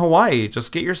even in Hawaii.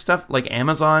 Just get your stuff, like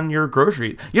Amazon, your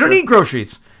groceries. You don't need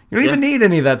groceries. You don't even need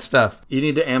any of that stuff. You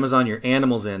need to Amazon your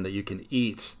animals in that you can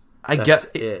eat. I guess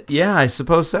it. Yeah, I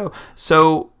suppose so.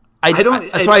 So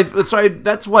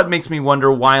that's what makes me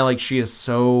wonder why, like, she is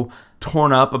so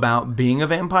torn up about being a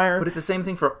vampire. But it's the same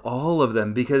thing for all of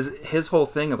them, because his whole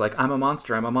thing of, like, I'm a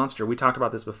monster. We talked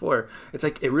about this before. It's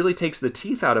like, it really takes the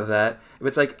teeth out of that. If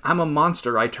it's like, I'm a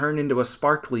monster, I turned into a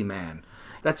sparkly man.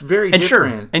 That's very different.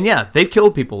 Sure. And yeah, they've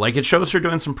killed people. Like, it shows her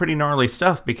doing some pretty gnarly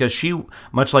stuff because she,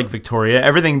 much like Victoria,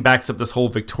 everything backs up this whole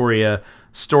Victoria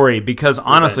story because,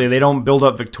 honestly, they don't build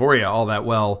up Victoria all that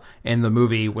well in the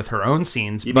movie with her own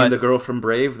scenes. You mean the girl from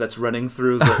Brave that's running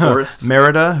through the forest?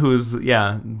 Merida, who's,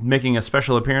 making a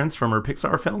special appearance from her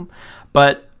Pixar film.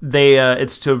 But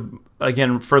it's to,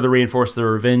 again, further reinforce the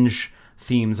revenge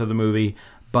themes of the movie.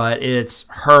 But it's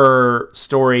her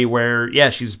story where,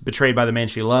 she's betrayed by the man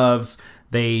she loves.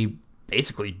 They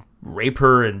basically rape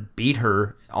her and beat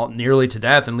her nearly to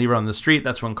death and leave her on the street.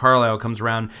 That's when Carlisle comes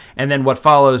around. And then what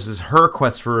follows is her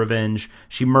quest for revenge.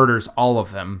 She murders all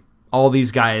of them. All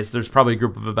these guys. There's probably a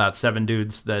group of about 7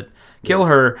 dudes that kill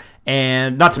her.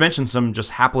 And not to mention some just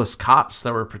hapless cops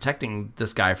that were protecting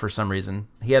this guy for some reason.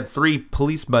 He had 3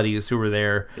 police buddies who were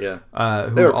there. Yeah.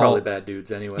 They were probably bad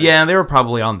dudes anyway. Yeah, they were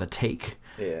probably on the take.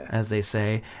 Yeah. As they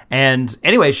say. And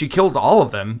anyway, she killed all of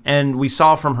them, and we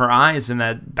saw from her eyes in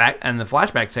the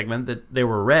flashback segment that they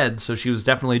were red, so she was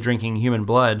definitely drinking human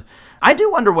blood. I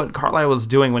do wonder what Carlisle was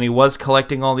doing when he was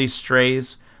collecting all these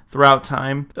strays throughout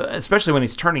time, especially when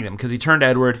he's turning them, because he turned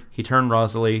Edward, he turned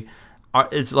Rosalie.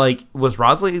 It's like, was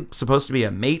Rosalie supposed to be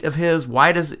a mate of his?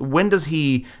 When does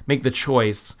he make the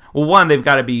choice? Well, one, they've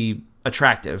got to be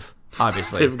attractive,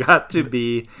 obviously. They've got to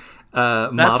be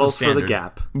models for the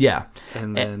Gap. Yeah.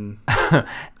 And then...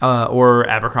 or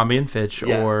Abercrombie and Fitch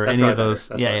or any of those.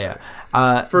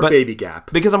 For Baby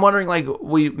Gap. Because I'm wondering, like,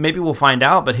 maybe we'll find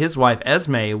out, but his wife,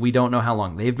 Esme, we don't know how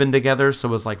long they've been together.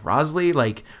 So it's like, Rosalie,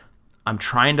 like, I'm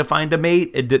trying to find a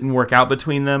mate. It didn't work out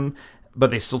between them,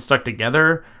 but they still stuck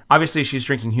together. Obviously, she's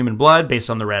drinking human blood based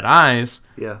on the red eyes.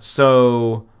 Yeah.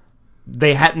 So...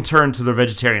 they hadn't turned to the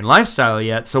vegetarian lifestyle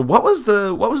yet. So what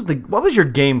was your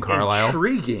game, Carlisle?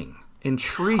 Intriguing.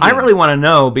 Intriguing. I really want to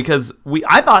know, because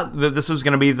I thought that this was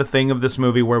going to be the thing of this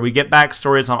movie where we get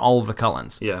backstories on all of the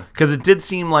Cullens. Yeah. Because it did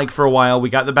seem like for a while we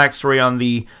got the backstory on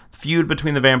the feud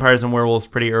between the vampires and werewolves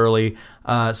pretty early.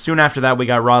 Soon after that, we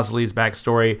got Rosalie's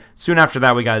backstory. Soon after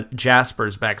that, we got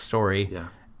Jasper's backstory. Yeah.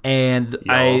 And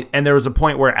there was a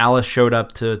point where Alice showed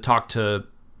up to talk to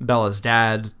Bella's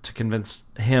dad to convince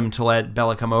him to let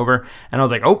Bella come over. And I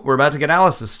was like, oh, we're about to get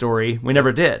Alice's story. We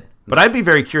never did. But I'd be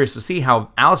very curious to see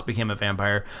how Alice became a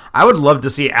vampire. I would love to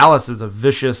see Alice as a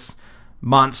vicious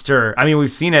monster. I mean,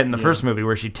 we've seen it in the first movie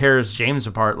where she tears James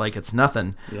apart like it's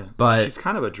nothing. Yeah. But she's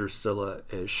kind of a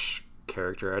Drusilla-ish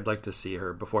character. I'd like to see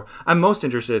her before. I'm most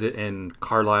interested in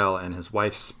Carlisle and his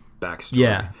wife's backstory.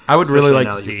 Yeah, I would really like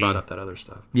to see. You brought up that other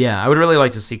stuff. Yeah, I would really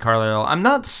like to see Carlisle. I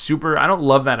don't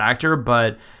love that actor,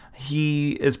 but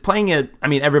he is playing it. I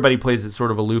mean, everybody plays it sort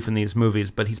of aloof in these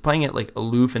movies, but he's playing it like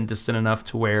aloof and distant enough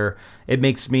to where it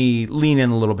makes me lean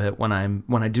in a little bit when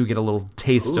I do get a little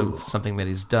taste of something that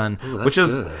he's done, which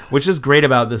is great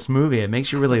about this movie. It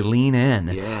makes you really lean in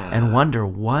and wonder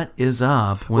what is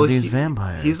up with these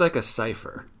vampires. He's like a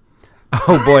cipher.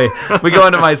 Oh boy, we go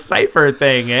into my cipher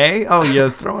thing, eh? Oh,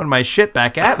 you're throwing my shit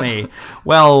back at me.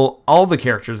 Well, all the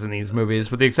characters in these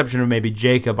movies, with the exception of maybe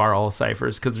Jacob, are all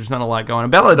ciphers because there's not a lot going on.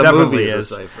 Bella definitely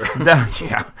is. A cipher.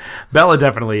 Yeah, Bella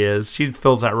definitely is. She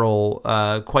fills that role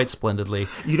quite splendidly.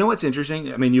 You know what's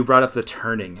interesting? I mean, you brought up the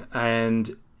turning,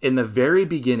 and in the very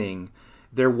beginning,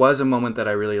 there was a moment that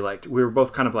I really liked. We were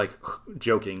both kind of like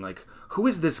joking, like, who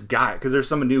is this guy? Because there's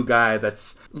some new guy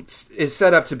is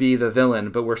set up to be the villain,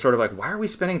 but we're sort of like, why are we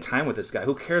spending time with this guy?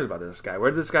 Who cares about this guy?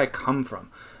 Where did this guy come from?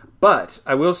 But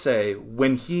I will say,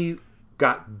 when he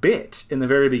got bit in the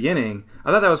very beginning,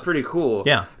 I thought that was pretty cool.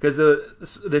 Yeah. Because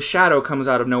the shadow comes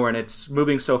out of nowhere, and it's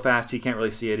moving so fast he can't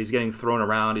really see it. He's getting thrown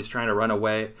around. He's trying to run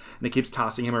away, and it keeps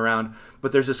tossing him around.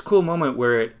 But there's this cool moment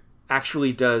where it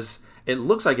actually does... It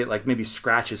looks like it like maybe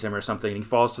scratches him or something, and he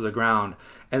falls to the ground,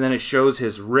 and then it shows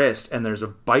his wrist, and there's a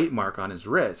bite mark on his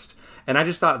wrist. And I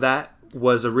just thought that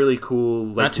was a really cool,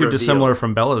 like, not too reveal. Dissimilar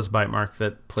from Bella's bite mark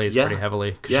that plays pretty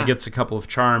heavily, because she gets a couple of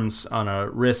charms on a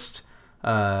wrist. What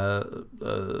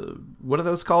are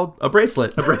those called? A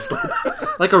bracelet.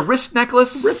 Like a wrist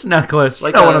necklace. Wrist necklace.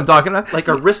 Like you know what I'm talking about. Like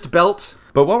a wrist belt.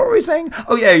 But what were we saying?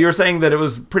 Oh yeah, you were saying that it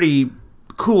was pretty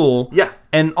cool. Yeah,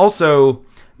 and also.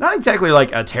 Not exactly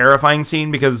like a terrifying scene,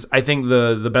 because I think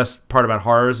the best part about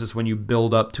horrors is when you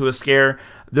build up to a scare.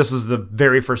 This was the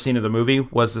very first scene of the movie,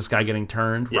 was this guy getting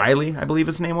turned. Yeah. Riley, I believe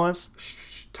his name was.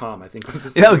 Tom, I think was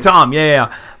his name. Oh, Tom,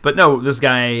 yeah. But no, this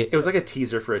guy... It was like a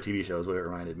teaser for a TV show is what it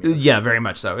reminded me of. Yeah, very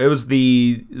much so. It was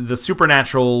the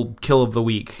supernatural kill of the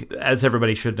week. As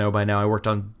everybody should know by now, I worked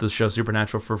on the show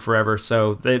Supernatural for forever,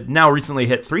 so they've now recently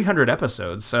hit 300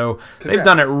 episodes, so They've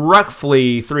done it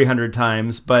roughly 300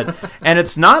 times, but and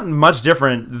it's not much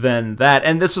different than that.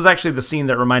 And this was actually the scene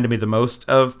that reminded me the most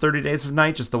of 30 Days of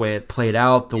Night, just the way it played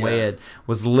out, the way it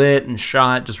was lit and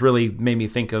shot, just really made me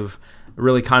think of...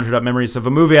 really conjured up memories of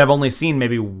a movie I've only seen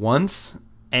maybe once,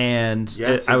 and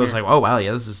I was like, oh wow,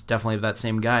 yeah, this is definitely that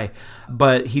same guy.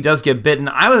 But he does get bitten.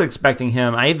 I was expecting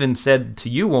him. I even said to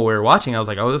you while we were watching, I was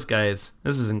like, oh, this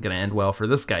isn't going to end well for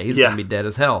this guy. He's going to be dead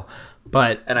as hell.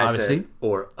 But and obviously, I said,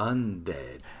 or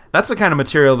undead. That's the kind of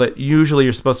material that usually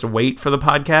you're supposed to wait for the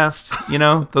podcast, you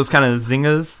know, those kind of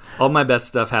zingers. All my best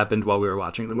stuff happened while we were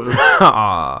watching the movie.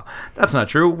 Aw, that's not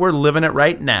true. We're living it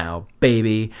right now,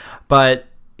 baby. But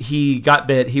he got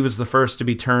bit. He was the first to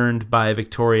be turned by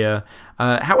Victoria.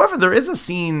 However, there is a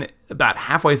scene about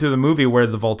halfway through the movie where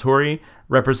the Volturi,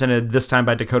 represented this time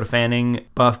by Dakota Fanning,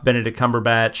 buff Benedict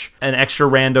Cumberbatch, an extra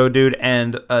rando dude,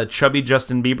 and a chubby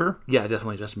Justin Bieber. Yeah,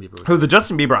 definitely Justin Bieber. Who the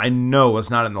Justin Bieber I know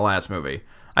was not in the last movie.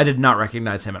 I did not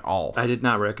recognize him at all. I did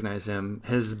not recognize him.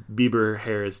 His Bieber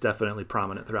hair is definitely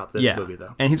prominent throughout this movie,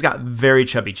 though. And he's got very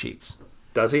chubby cheeks.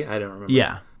 Does he? I don't remember.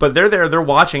 Yeah. But they're there, they're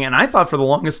watching, and I thought for the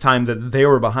longest time that they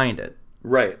were behind it.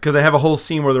 Right. Because they have a whole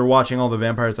scene where they're watching all the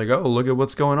vampires, like, oh, look at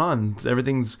what's going on.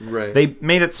 Everything's... Right. They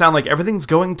made it sound like everything's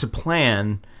going to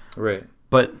plan. Right.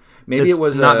 But maybe it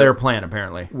was not their plan,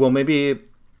 apparently. Well, maybe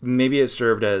it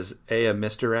served as a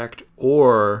misdirect,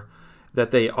 or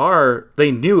that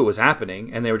they knew it was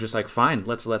happening, and they were just like, fine,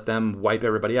 let's let them wipe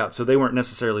everybody out. So they weren't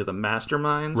necessarily the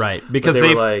masterminds. Right. Because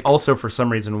they also, for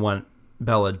some reason, want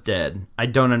Bella dead. I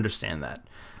don't understand that.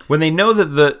 When they know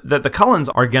that the Cullens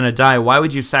are going to die, why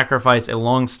would you sacrifice a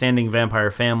long-standing vampire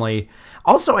family?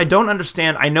 Also, I don't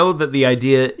understand. I know that the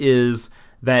idea is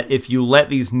that if you let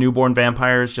these newborn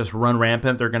vampires just run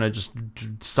rampant, they're going to just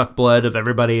suck blood of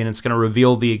everybody, and it's going to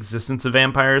reveal the existence of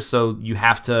vampires. So you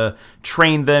have to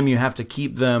train them, you have to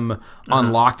keep them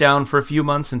on lockdown for a few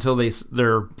months until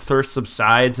their thirst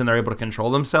subsides and they're able to control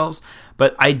themselves.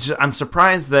 But I'm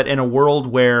surprised that in a world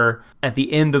where at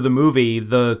the end of the movie,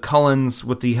 the Cullens,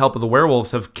 with the help of the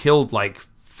werewolves, have killed like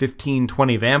 15,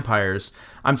 20 vampires,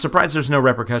 I'm surprised there's no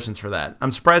repercussions for that.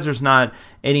 I'm surprised there's not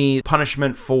any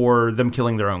punishment for them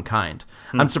killing their own kind.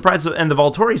 I'm surprised, and the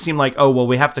Volturi seem like, oh, well,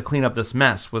 we have to clean up this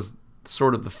mess, was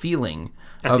sort of the feeling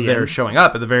of their showing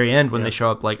up at the very end when they show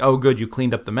up like, oh, good, you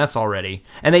cleaned up the mess already.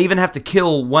 And they even have to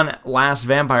kill one last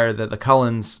vampire that the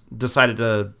Cullens decided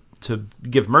to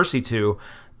give mercy to.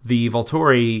 The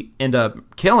Volturi end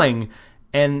up killing,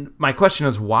 and my question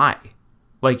is why?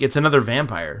 Like, it's another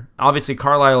vampire. Obviously,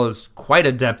 Carlisle is quite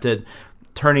adept at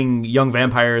turning young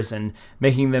vampires and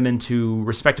making them into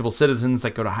respectable citizens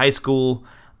that go to high school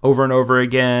over and over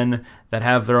again, that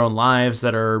have their own lives,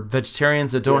 that are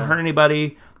vegetarians, that don't hurt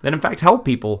anybody, that in fact help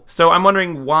people. So I'm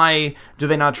wondering, why do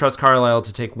they not trust Carlisle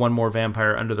to take one more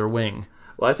vampire under their wing?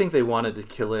 Well, I think they wanted to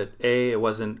kill it. It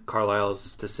wasn't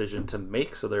Carlisle's decision to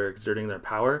make, so they're exerting their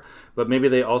power. But maybe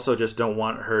they also just don't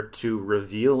want her to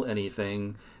reveal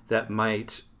anything that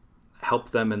might help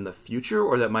them in the future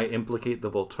or that might implicate the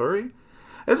Volturi.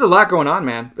 There's a lot going on,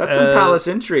 man. That's some palace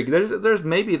intrigue. There's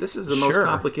maybe this is the most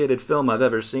complicated film I've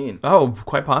ever seen. Oh,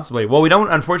 quite possibly. Well,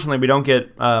 unfortunately, we don't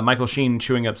get Michael Sheen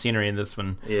chewing up scenery in this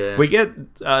one. Yeah. We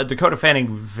get Dakota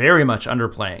Fanning very much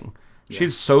underplaying.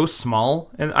 She's so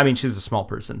small, and I mean, she's a small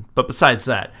person, but besides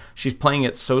that, she's playing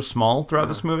it so small throughout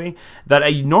this movie that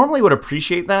I normally would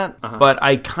appreciate that, but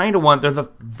I kind of want, they're the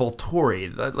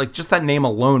Volturi. Like, just that name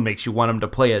alone makes you want them to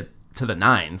play it to the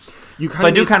nines. So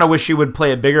I do kind of wish she would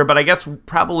play it bigger, but I guess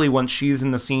probably once she's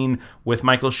in the scene with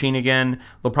Michael Sheen again,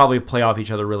 they'll probably play off each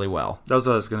other really well. That's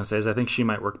what I was going to say, is I think she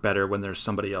might work better when there's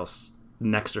somebody else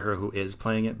next to her who is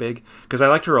playing it big, because I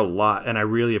liked her a lot, and I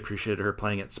really appreciated her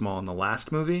playing it small in the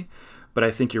last movie. But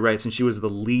I think you're right. Since she was the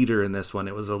leader in this one,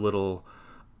 it was a little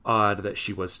odd that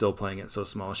she was still playing it so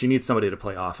small. She needs somebody to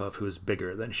play off of who's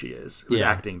bigger than she is, who's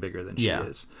acting bigger than she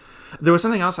is. There was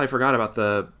something else I forgot about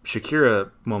the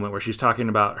Shakira moment where she's talking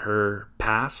about her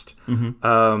past.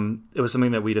 It was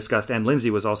something that we discussed, and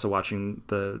Lindsay was also watching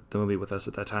the movie with us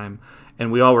at that time. And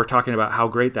we all were talking about how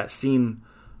great that scene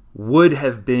would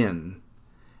have been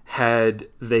had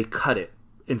they cut it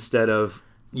instead of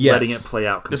letting it play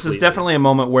out completely. This is definitely a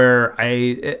moment where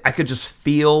I could just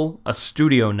feel a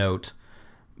studio note,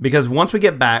 because once we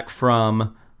get back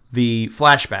from the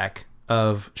flashback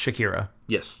of Shakira,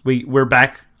 we're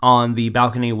back on the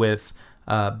balcony with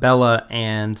Bella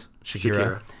and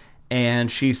Shakira.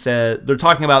 And she said, they're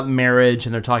talking about marriage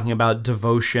and they're talking about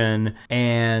devotion,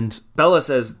 and Bella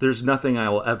says, there's nothing I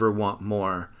will ever want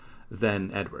more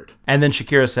than Edward. And then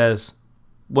Shakira says,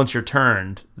 once you're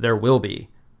turned, there will be ...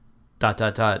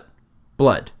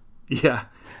 blood. Yeah.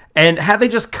 And had they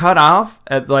just cut off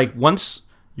at, like, once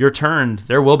you're turned,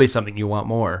 there will be something you want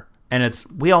more. And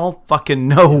we all fucking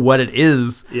know what it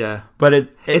is. Yeah. But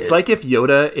it's like if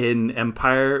Yoda in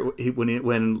Empire,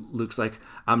 when Luke's like,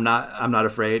 I'm not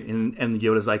afraid, and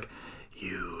Yoda's like,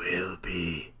 you will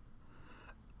be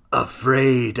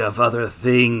afraid of other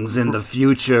things in the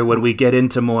future when we get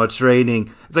into more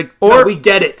training. It's like, no, we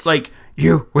get it. Like,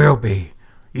 you will be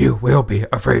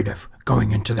afraid of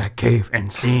going into that cave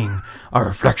and seeing a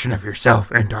reflection of yourself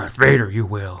and Darth Vader, you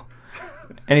will.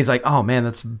 And he's like, oh man,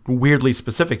 that's weirdly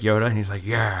specific, Yoda. And he's like,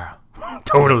 yeah,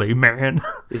 totally, man.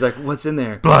 He's like, what's in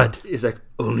there? Blood. He's like,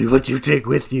 only what you take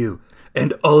with you.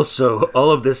 And also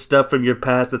all of this stuff from your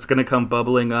past that's going to come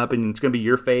bubbling up, and it's going to be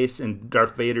your face and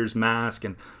Darth Vader's mask.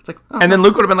 And it's like, oh. And then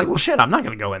Luke would have been like, well, shit, I'm not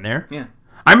going to go in there. Yeah.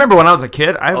 I remember when I was a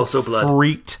kid, I also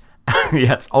freaked.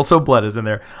 Yes, also blood is in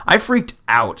there. I freaked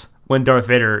out when Darth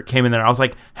Vader came in there. I was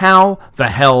like, how the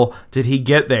hell did he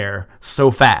get there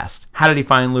so fast? How did he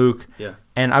find Luke? Yeah.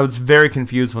 And I was very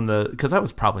confused because I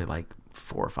was probably like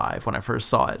 4 or 5 when I first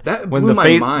saw it. That blew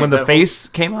my mind. When the face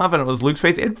came off and it was Luke's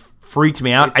face, it freaked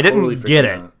me out. I didn't get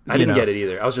it. I didn't get it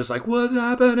either. I was just like, what's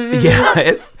happening?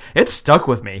 Yeah, it stuck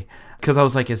with me. Because I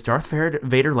was like, is Darth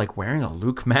Vader like wearing a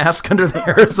Luke mask under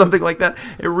there or something like that?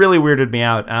 It really weirded me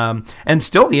out. And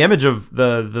still the image of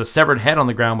the severed head on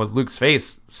the ground with Luke's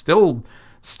face still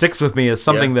sticks with me as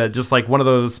something that just like one of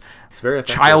those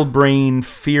child brain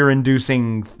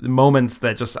fear-inducing moments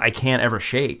that just I can't ever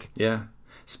shake. Yeah.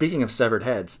 Speaking of severed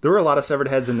heads, there were a lot of severed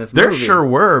heads in this movie. There sure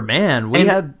were, man.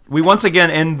 We once again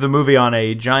end the movie on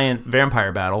a giant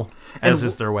vampire battle. As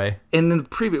is their way. In the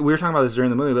we were talking about this during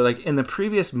the movie, but like in the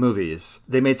previous movies,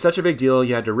 they made such a big deal.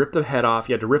 You had to rip the head off,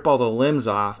 you had to rip all the limbs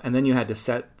off, and then you had to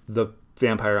set the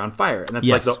vampire on fire. And that's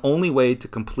Yes. like the only way to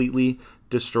completely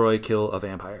destroy, kill a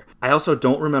vampire. I also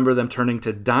don't remember them turning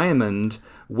to diamond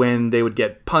when they would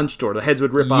get punched or the heads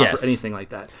would rip off Yes. or anything like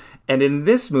that. And in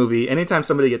this movie, anytime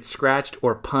somebody gets scratched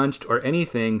or punched or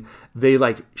anything, they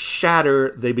like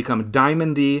shatter, they become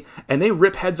diamondy, and they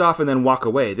rip heads off and then walk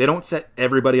away. They don't set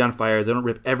everybody on fire. They don't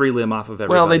rip every limb off of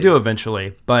everybody. Well, they do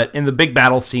eventually, but in the big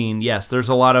battle scene, yes, there's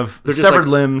a lot of They're just severed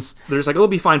like- limbs. They're just like, it'll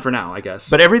be fine for now, I guess.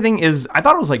 But everything is, I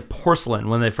thought it was like porcelain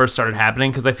when they first started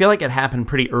happening, because I feel like it happened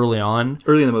pretty early on.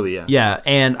 Early in the movie, yeah. Yeah,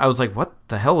 and I was like, what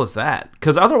the hell was that?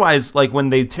 Because otherwise, like when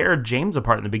they tear James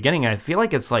apart in the beginning, I feel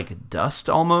like it's like dust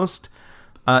almost.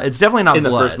 It's definitely not In the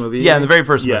blood. first movie? Yeah, in the very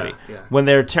first Yeah, movie. yeah. When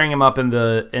they're tearing him up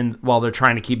while they're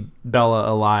trying to keep Bella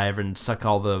alive and suck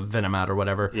all the venom out or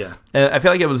whatever. Yeah. I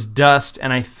feel like it was dust,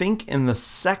 and I think in the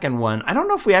second one, I don't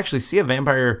know if we actually see a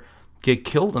vampire get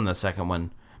killed in the second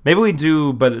one. Maybe we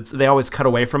do, but they always cut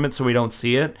away from it so we don't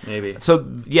see it. Maybe. So,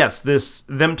 yes,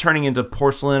 them turning into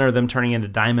porcelain or them turning into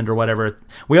diamond or whatever,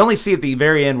 we only see at the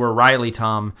very end where Riley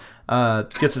Tom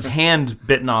gets his hand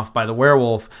bitten off by the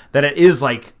werewolf, that it is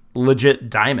like legit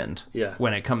diamond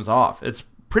when it comes off. It's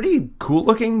pretty cool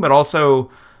looking, but also,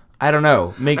 I don't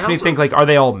know, makes me think like, are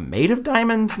they all made of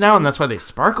diamonds now and that's why they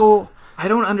sparkle? I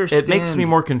don't understand. It makes me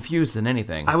more confused than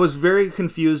anything. I was very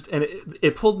confused, and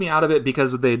it pulled me out of it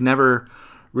because they'd never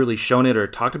really shown it or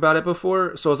talked about it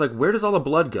before. So I was like, where does all the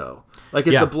blood go? Like,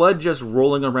 is the blood just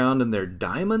rolling around in their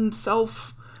diamond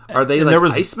self? Are they like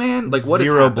Iceman? Like, what is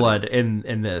zero happening? blood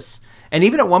in this. And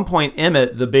even at one point,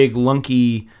 Emmett, the big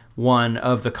lunky one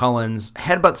of the Cullens,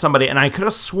 headbutts somebody, and I could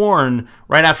have sworn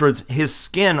right afterwards his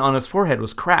skin on his forehead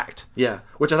was cracked. Yeah,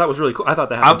 which I thought was really cool. I thought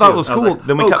that happened I thought too. it was I cool. like,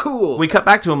 Then cool. We cut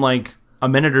back to him like a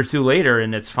minute or two later,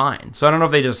 and it's fine. So I don't know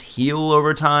if they just heal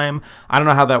over time. I don't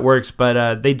know how that works,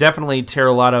 but they definitely tear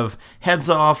a lot of heads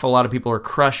off. A lot of people are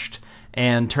crushed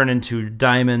and turn into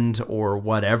diamond or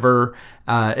whatever.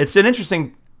 It's an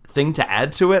interesting thing to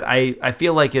add to it. I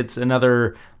feel like it's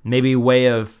another maybe way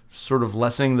of sort of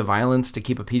lessening the violence to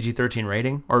keep a PG-13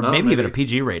 rating, or maybe even a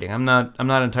PG rating. I'm not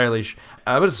entirely sure.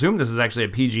 I would assume this is actually a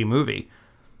PG movie.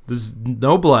 There's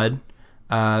no blood.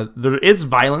 There is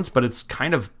violence, but it's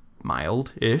kind of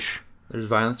mild-ish. There's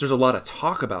violence. There's a lot of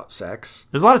talk about sex.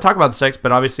 There's a lot of talk about sex,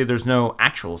 but obviously there's no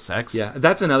actual sex. Yeah,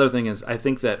 that's another thing is I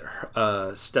think that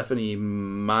Stephanie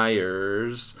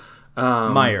Myers...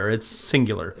 Meyer, it's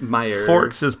singular. Meyer.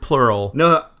 Forks is plural.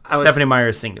 No, Stephanie Meyer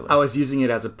is singular. I was using it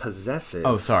as a possessive.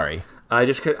 Oh, sorry. I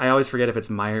always forget if it's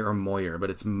Meyer or Moyer, but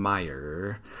it's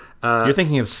Meyer. You're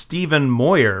thinking of Stephen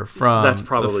Moyer from... That's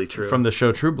probably true. From the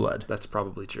show True Blood. That's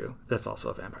probably true. That's also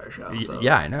a vampire show. So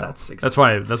yeah, I know. That's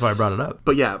why I brought it up.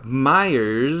 But yeah,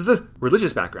 Meyer's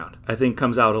religious background, I think,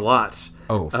 comes out a lot.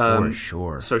 Oh, for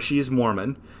sure. So she's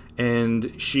Mormon,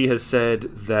 and she has said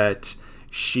that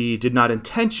she did not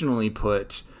intentionally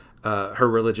put her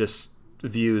religious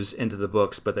views into the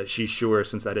books, but that she's sure,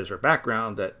 since that is her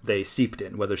background, that they seeped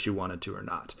in, whether she wanted to or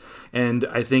not. And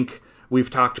I think we've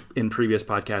talked in previous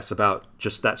podcasts about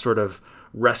just that sort of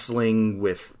wrestling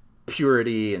with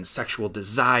purity and sexual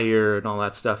desire and all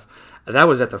that stuff. That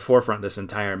was at the forefront this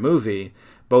entire movie,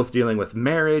 both dealing with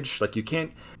marriage. Like, you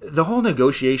can't... The whole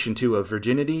negotiation, too, of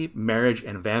virginity, marriage,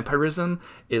 and vampirism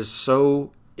is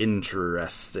so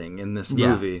interesting in this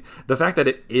movie. Yeah. The fact that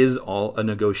it is all a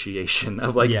negotiation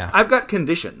of like, I've got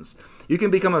conditions. You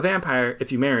can become a vampire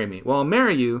if you marry me. Well, I'll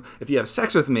marry you if you have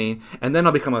sex with me, and then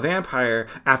I'll become a vampire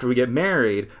after we get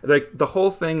married. Like, the whole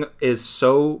thing is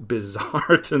so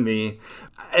bizarre to me.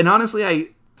 And honestly, I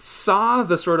saw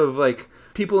the sort of like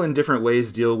people in different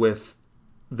ways deal with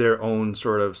their own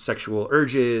sort of sexual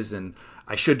urges, and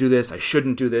I should do this, I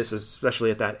shouldn't do this,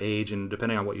 especially at that age and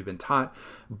depending on what you've been taught.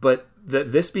 But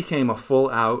that this became a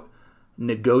full-out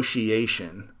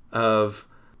negotiation of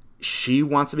she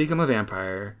wants to become a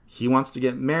vampire, he wants to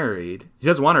get married. He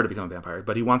doesn't want her to become a vampire,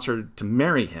 but he wants her to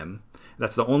marry him.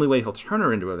 That's the only way he'll turn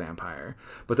her into a vampire.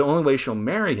 But the only way she'll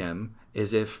marry him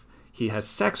is if he has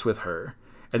sex with her.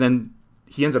 And then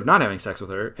he ends up not having sex with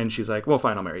her, and she's like, well,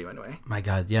 fine, I'll marry you anyway. My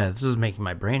God, yeah, this is making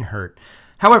my brain hurt.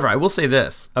 However, I will say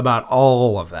this about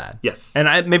all of that. Yes.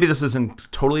 And maybe this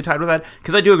isn't totally tied with that,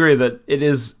 because I do agree that it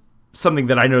is something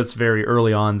that I noticed very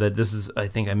early on, that this is, I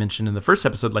think I mentioned in the first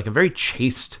episode, like a very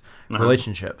chaste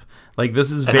relationship. Like,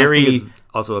 this is very... it's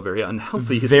also a very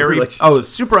unhealthy relationship. Oh,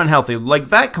 super unhealthy. Like,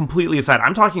 that completely aside,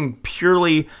 I'm talking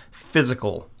purely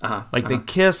physical. They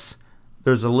kiss,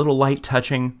 there's a little light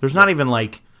touching. There's not even,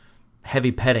 like,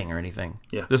 heavy petting or anything.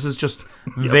 Yeah. This is just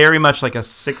very much like a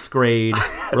 6th grade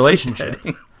relationship.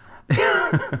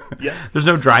 Yes. There's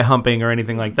no dry humping or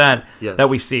anything like that that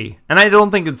we see. And I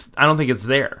don't think it's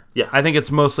there. Yeah. I think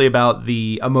it's mostly about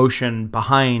the emotion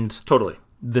behind Totally.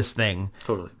 this thing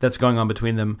Totally. that's going on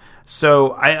between them.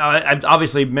 So I've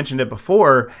obviously mentioned it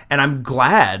before, and I'm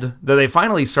glad that they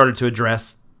finally started to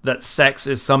address that sex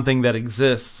is something that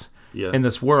exists in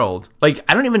this world. Like,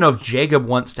 I don't even know if Jacob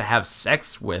wants to have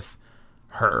sex with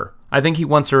her. I think he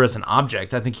wants her as an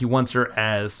object. I think he wants her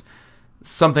as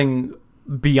something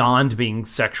beyond being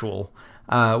sexual,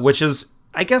 which is,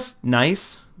 I guess,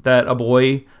 nice that a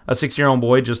 6-year-old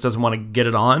boy just doesn't want to get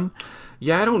it on.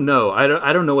 Yeah, I don't know.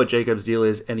 I don't know what Jacob's deal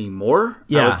is anymore.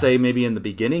 Yeah. I would say maybe in the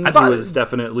beginning he was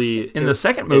definitely... In the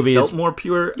second movie... It felt more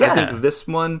pure. Yeah. I think this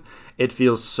one, it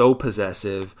feels so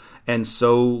possessive and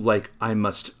so like, I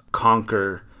must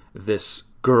conquer this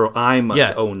girl. I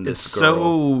must own this it's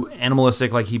girl. So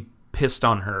animalistic, like he pissed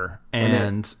on her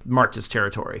and marked his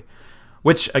territory.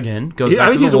 Which, again, goes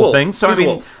back to the whole thing. So,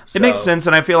 it makes sense,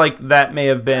 and I feel like that may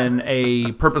have been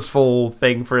a purposeful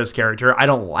thing for his character. I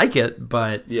don't like it,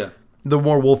 but... Yeah. The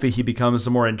more wolfy he becomes, the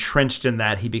more entrenched in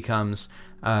that he becomes,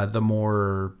 the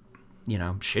more,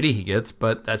 shitty he gets.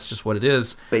 But that's just what it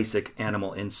is. Basic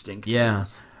animal instinct. Yeah.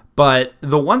 Yes. But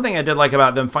the one thing I did like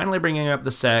about them finally bringing up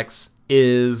the sex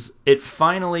is it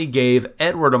finally gave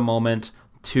Edward a moment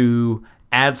to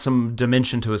add some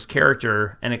dimension to his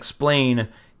character and explain,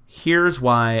 here's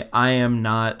why I am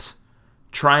not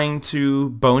trying to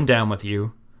bone down with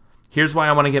you. Here's why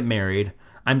I want to get married.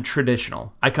 I'm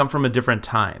traditional. I come from a different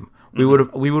time. We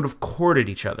would have courted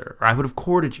each other, or I would have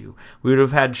courted you. We would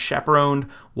have had chaperoned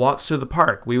walks through the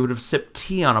park. We would have sipped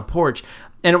tea on a porch.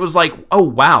 And it was like, oh,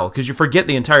 wow, because you forget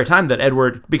the entire time that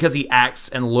Edward, because he acts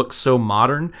and looks so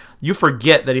modern, you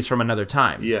forget that he's from another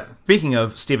time. Yeah. Speaking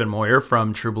of Stephen Moyer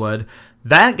from True Blood,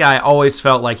 that guy always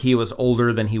felt like he was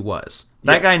older than he was.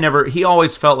 That guy he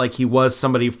always felt like he was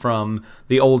somebody from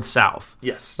the old South.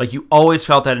 Yes. Like, you always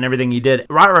felt that in everything he did.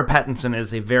 Robert Pattinson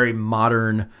is a very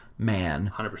modern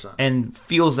man. 100%. And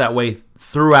feels that way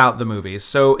throughout the movies.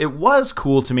 So it was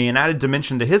cool to me and added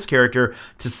dimension to his character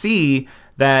to see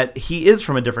that he is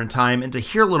from a different time and to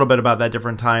hear a little bit about that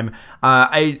different time.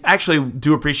 I actually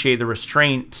do appreciate the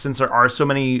restraint, since there are so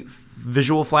many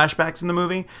visual flashbacks in the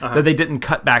movie, that they didn't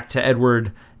cut back to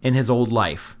Edward in his old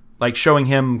life. Like showing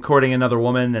him courting another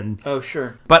woman. And oh,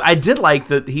 sure. But I did like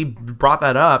that he brought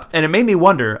that up, and it made me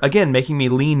wonder, again, making me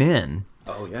lean in.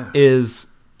 Oh, yeah. Is,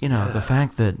 the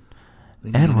fact that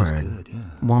Edward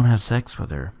won't have sex with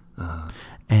her.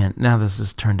 And now this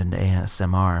is turned into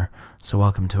ASMR, so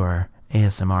welcome to our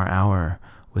ASMR hour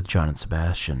with John and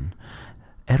Sebastian.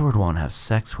 Edward won't have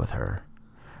sex with her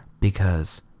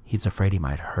because he's afraid he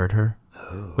might hurt her,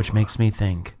 which makes me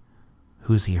think,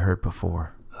 who's he hurt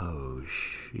before? Oh,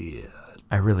 shit.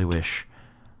 I really wish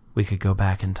we could go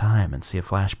back in time and see a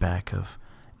flashback of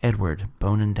Edward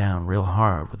boning down real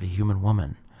hard with a human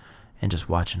woman and just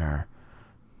watching her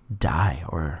die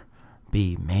or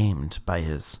be maimed by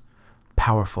his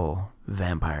powerful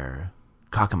vampire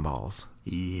cock and balls.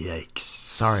 Yikes.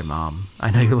 Sorry, Mom. I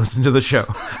know you listen to the show.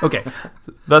 Okay.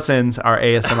 Thus ends our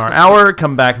ASMR hour.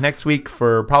 Come back next week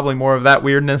for probably more of that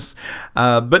weirdness.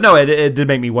 But no, it did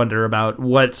make me wonder about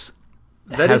what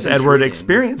has Edward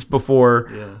experienced before.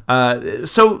 Yeah.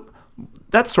 So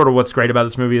that's sort of what's great about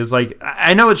this movie is, like,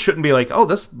 I know it shouldn't be like, oh,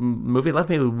 this movie left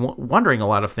me wondering a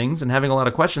lot of things and having a lot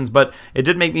of questions, but it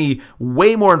did make me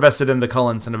way more invested in the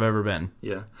Cullens than I've ever been.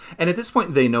 Yeah. And at this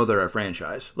point, they know they're a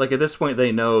franchise. Like, at this point,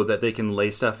 they know that they can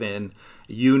lay stuff in.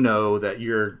 You know that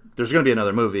there's going to be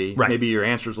another movie. Right. Maybe your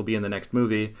answers will be in the next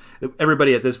movie.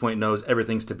 Everybody at this point knows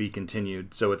everything's to be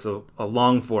continued. So it's a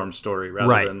long-form story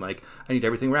rather than, like, I need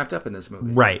everything wrapped up in this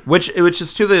movie. Right. Which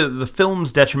is to the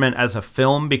film's detriment as a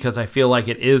film, because I feel like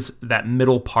it is that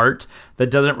middle part that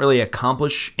doesn't really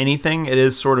accomplish anything. It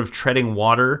is sort of treading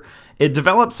water. It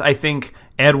develops, I think,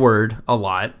 Edward a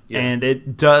lot, and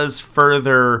it does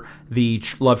further the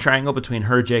love triangle between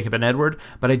her, Jacob, and Edward.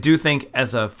 But I do think,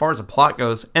 as far as the plot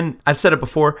goes, and I've said it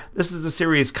before, this is a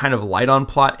series kind of light on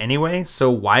plot anyway,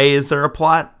 so why is there a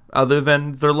plot other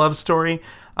than their love story?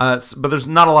 But there's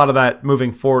not a lot of that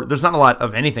moving forward. There's not a lot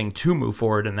of anything to move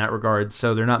forward in that regard,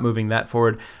 so they're not moving that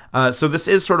forward. So this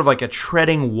is sort of like a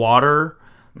treading water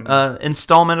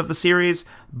installment of the series,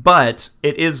 but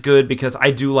it is good because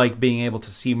I do like being able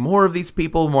to see more of these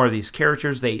people, more of these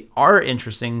characters. They are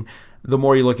interesting the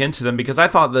more you look into them, because I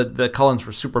thought that the Cullens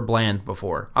were super bland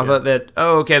before. I thought that,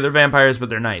 they're vampires, but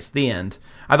they're nice. The end.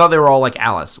 I thought they were all like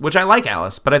Alice, which I like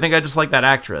Alice, but I think I just like that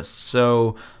actress.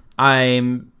 So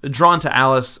I'm drawn to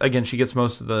Alice. Again, she gets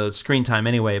most of the screen time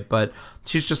anyway, but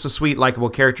she's just a sweet, likable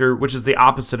character, which is the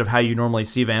opposite of how you normally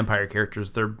see vampire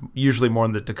characters. They're usually more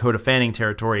in the Dakota Fanning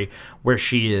territory, where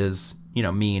she is,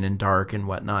 mean and dark and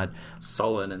whatnot.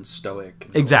 Sullen and stoic.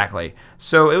 Exactly.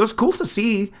 So it was cool to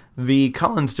see the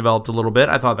Cullens developed a little bit.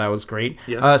 I thought that was great.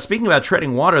 Yeah. Speaking about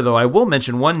treading water, though, I will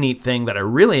mention one neat thing that I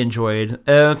really enjoyed.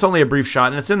 It's only a brief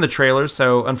shot, and it's in the trailer,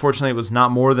 so unfortunately it was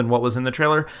not more than what was in the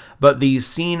trailer. But the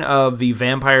scene of the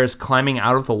vampires climbing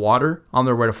out of the water on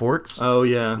their way to Forks. Oh,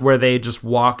 yeah. Where they just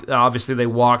walk. Obviously, they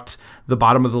walked the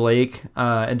bottom of the lake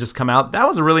and just come out. That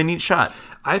was a really neat shot.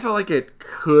 I felt like it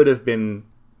could have been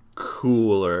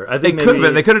cooler. I think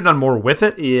they could have done more with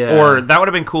it. Yeah. Or that would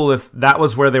have been cool if that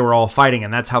was where they were all fighting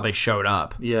and that's how they showed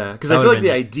up. Yeah, because I feel like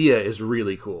the idea is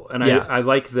really cool, and I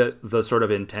like the sort of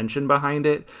intention behind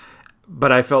it.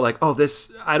 But I felt like,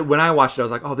 when I watched it, I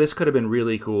was like, this could have been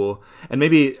really cool. And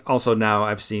maybe also now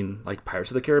I've seen like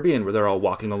Pirates of the Caribbean, where they're all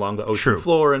walking along the ocean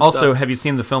floor and also, stuff. have you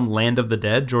seen the film Land of the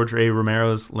Dead, George A.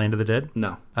 Romero's Land of the Dead?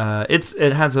 No.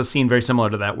 It has a scene very similar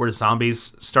to that, where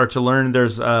zombies start to learn.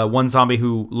 There's one zombie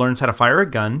who learns how to fire a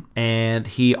gun, and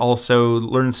he also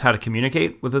learns how to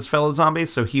communicate with his fellow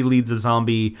zombies. So he leads a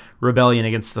zombie rebellion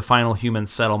against the final human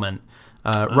settlement,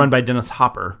 run by Dennis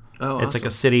Hopper. Oh, it's awesome. like a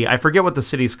city. I forget what the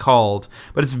city's called,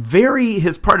 but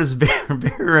his part is very,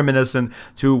 very reminiscent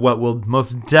to what will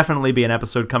most definitely be an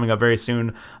episode coming up very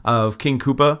soon of King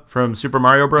Koopa from Super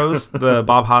Mario Bros., the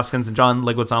Bob Hoskins and John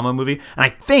Leguizamo movie. And I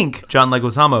think John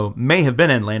Leguizamo may have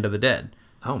been in Land of the Dead.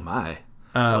 Oh, my.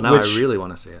 Now I really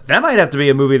want to see it. That might have to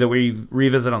be a movie that we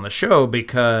revisit on the show,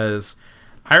 because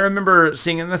I remember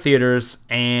seeing it in the theaters,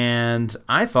 and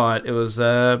I thought it was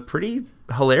pretty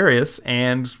hilarious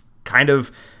and kind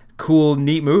of cool,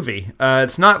 neat movie.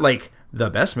 It's not like the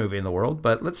best movie in the world,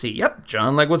 but let's see. Yep,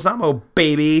 John Leguizamo,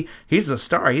 baby. He's the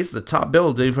star. He's the top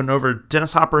billed, even over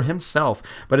Dennis Hopper himself.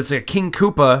 But it's a King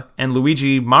Koopa and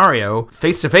Luigi Mario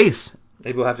face to face.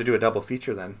 Maybe we'll have to do a double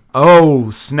feature then.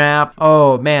 Oh, snap.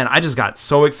 Oh, man. I just got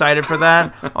so excited for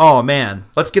that. Oh, man.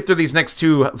 Let's get through these next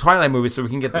two Twilight movies so we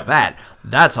can get to that.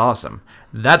 That's awesome.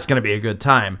 That's going to be a good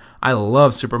time. I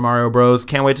love Super Mario Bros.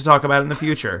 Can't wait to talk about it in the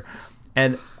future.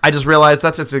 And I just realized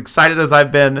that's as excited as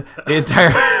I've been the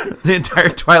entire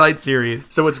Twilight series.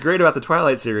 So what's great about the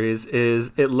Twilight series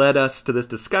is it led us to this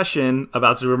discussion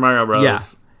about Super Mario Bros. Yeah.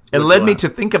 It led me to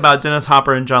think about Dennis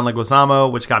Hopper and John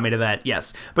Leguizamo, which got me to that,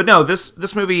 yes. But no,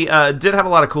 this movie did have a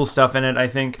lot of cool stuff in it, I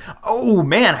think. Oh,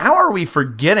 man, how are we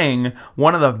forgetting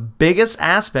one of the biggest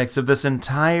aspects of this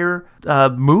entire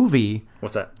movie?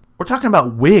 What's that? We're talking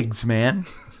about wigs, man.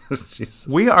 Jesus.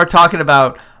 We are talking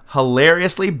about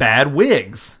hilariously bad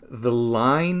wigs. The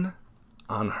line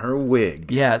on her wig.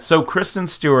 Yeah, so Kristen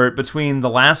Stewart, between the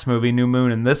last movie, New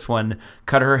Moon, and this one,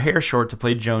 cut her hair short to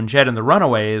play Joan Jett in The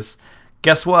Runaways.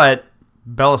 Guess what?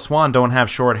 Bella Swan don't have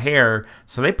short hair,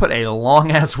 so they put a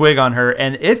long-ass wig on her,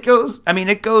 and it goes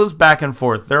back and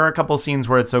forth. There are a couple scenes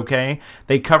where it's okay.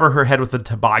 They cover her head with a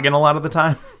toboggan a lot of the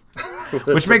time.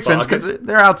 Which makes sense, because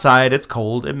they're outside, it's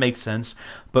cold, it makes sense.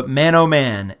 But man, oh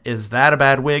man, is that a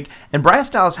bad wig? And Bryce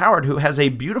Dallas Howard, who has a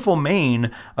beautiful mane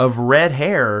of red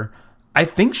hair, I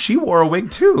think she wore a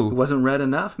wig too. It wasn't red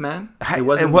enough, man. It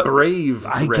wasn't brave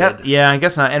red. I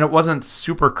guess not. And it wasn't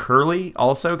super curly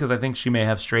also, because I think she may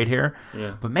have straight hair.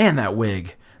 Yeah. But man, that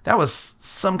wig. That was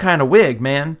some kind of wig,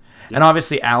 man. Yeah. And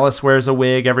obviously Alice wears a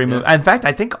wig every movie. In fact,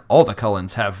 I think all the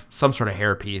Cullens have some sort of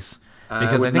hairpiece.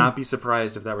 Because I would not be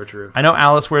surprised if that were true. I know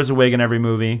Alice wears a wig in every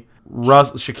movie.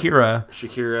 Shakira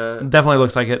definitely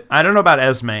looks like it. I don't know about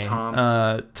Esme.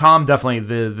 Tom definitely,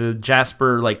 the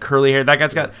Jasper, like, curly hair.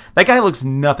 That guy looks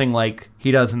nothing like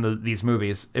he does in these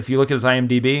movies. If you look at his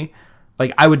IMDb,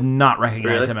 like, I would not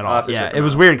recognize him at all. Yeah, it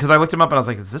was weird, because I looked him up and I was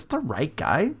like, is this the right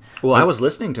guy? Well, I was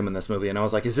listening to him in this movie, and I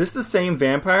was like, is this the same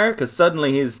vampire? Because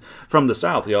suddenly he's from the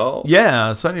South, y'all.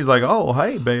 Yeah, suddenly he's like, oh,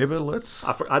 hey, baby, let's...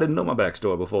 I didn't know my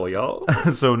backstory before, y'all.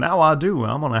 So now I do.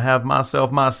 I'm going to have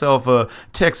myself a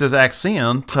Texas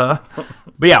accent.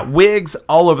 But yeah, wigs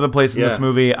all over the place in this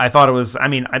movie. I thought it was...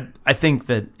 I think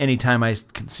that anytime I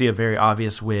can see a very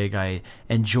obvious wig, I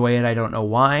enjoy it. I don't know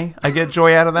why I get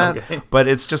joy out of that, okay. But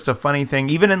it's just a funny thing.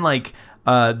 Even in, like,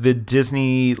 the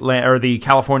Disneyland, or the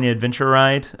California Adventure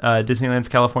ride, Disneyland's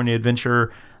California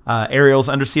Adventure, Ariel's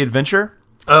Undersea Adventure,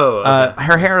 Oh, okay.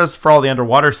 Her hair is for all the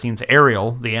underwater scenes.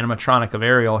 Ariel, the animatronic of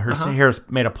Ariel, her hair is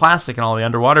made of plastic in all the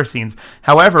underwater scenes.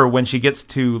 However, when she gets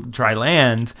to dry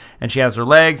land and she has her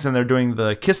legs and they're doing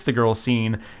the kiss the girl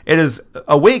scene, it is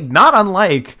a wig not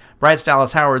unlike Bryce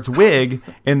Dallas Howard's wig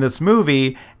in this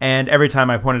movie. And every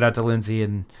time I point it out to Lindsay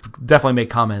and definitely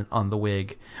make comment on the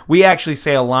wig. We actually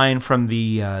say a line from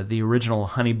the original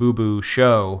Honey Boo Boo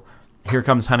show, Here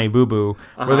Comes Honey Boo Boo,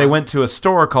 where they went to a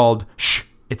store called Shh,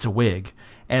 It's a Wig.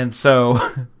 And so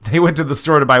they went to the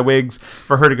store to buy wigs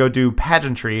for her to go do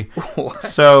pageantry. What?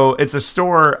 So it's a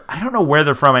store, I don't know where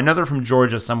they're from. I know they're from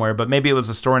Georgia somewhere, but maybe it was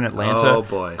a store in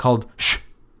Atlanta called Shh,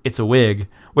 It's a Wig,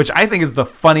 which I think is the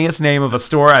funniest name of a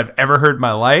store I've ever heard in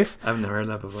my life. I've never heard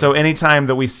that before. So anytime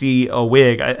that we see a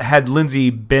wig, had Lindsay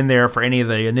been there for any of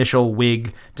the initial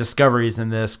wig discoveries in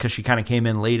this, because she kind of came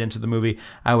in late into the movie,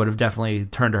 I would have definitely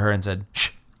turned to her and said,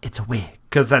 Shh, it's a wig,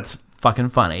 because that's fucking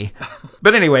funny.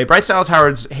 But anyway, Bryce Dallas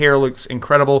Howard's hair looks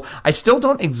incredible. I still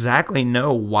don't exactly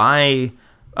know why,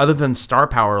 other than star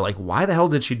power, like why the hell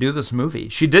did she do this movie?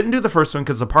 She didn't do the first one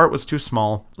because the part was too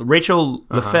small. Rachel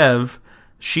Lefevre,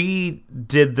 she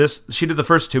did the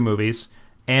first two movies,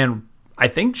 and I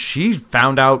think she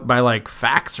found out by like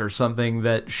fax or something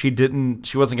that she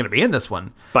wasn't going to be in this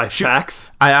one. By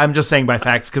fax? I'm just saying by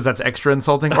fax because that's extra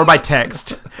insulting. Or by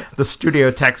text. The studio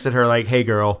texted her like, hey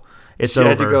girl, it's over. She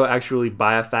had to go actually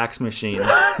buy a fax machine.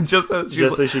 just so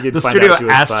she could find out she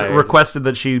was fired. Requested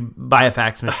that she buy a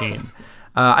fax machine.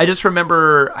 I just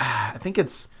remember, I think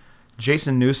it's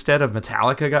Jason Newsted of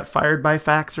Metallica got fired by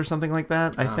fax or something like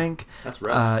that, I think. That's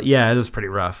rough. Yeah, it is pretty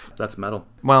rough. That's metal.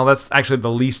 Well, that's actually the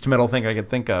least metal thing I could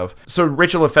think of. So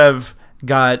Rachel Lefevre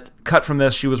got cut from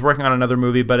this. She was working on another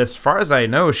movie, but as far as I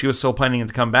know, she was still planning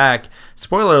to come back.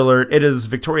 Spoiler alert, it is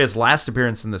Victoria's last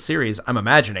appearance in the series, I'm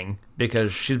imagining,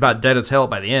 because she's about dead as hell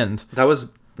by the end. That was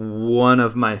one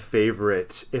of my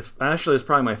favorite, it's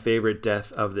probably my favorite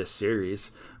death of this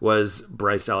series, was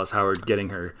Bryce Dallas Howard getting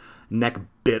her neck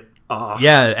bit off.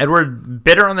 Yeah, Edward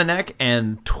bit her on the neck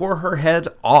and tore her head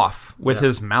off with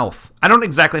his mouth. I don't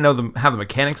exactly know how the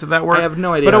mechanics of that work. I have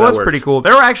no idea. But it was pretty cool.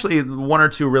 There were actually one or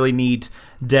two really neat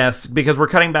deaths because we're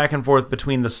cutting back and forth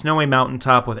between the snowy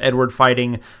mountaintop with Edward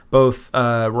fighting both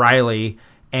Riley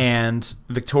and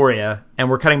Victoria, and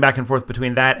we're cutting back and forth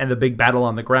between that and the big battle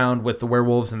on the ground with the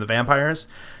werewolves and the vampires.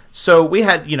 So we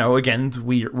had, again,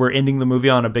 we're ending the movie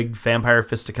on a big vampire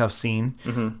fisticuff scene.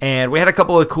 Mm-hmm. And we had a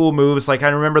couple of cool moves. Like, I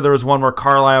remember there was one where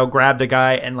Carlisle grabbed a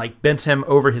guy and, like, bent him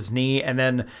over his knee. And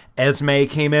then Esme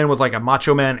came in with, like, a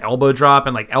Macho Man elbow drop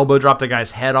and, like, elbow dropped a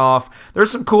guy's head off.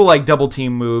 There's some cool, like, double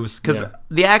team moves. Because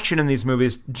the action in these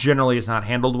movies generally is not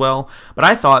handled well. But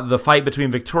I thought the fight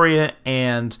between Victoria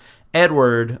and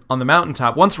Edward on the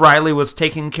mountaintop, once Riley was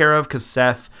taken care of, because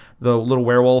Seth, the little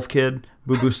werewolf kid,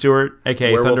 Boo Boo Stewart,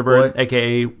 a.k.a. Werewolf Thunderbird, boy.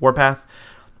 a.k.a. Warpath,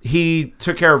 he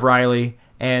took care of Riley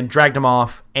and dragged him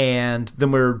off, and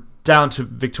then we're down to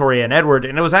Victoria and Edward,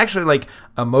 and it was actually, like,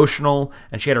 emotional,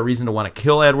 and she had a reason to want to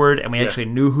kill Edward, and we actually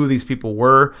knew who these people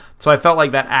were, so I felt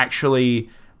like that actually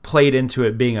played into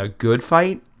it being a good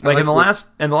fight. Like in the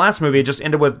last movie, it just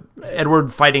ended with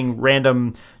Edward fighting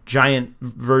random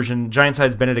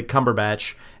giant-sized Benedict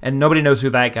Cumberbatch, and nobody knows who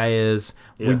that guy is.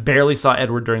 Yeah. We barely saw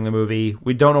Edward during the movie.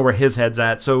 We don't know where his head's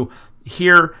at. So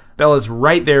here, Bella's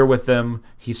right there with them.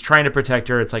 He's trying to protect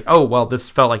her. It's like, oh, well, this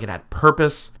felt like it had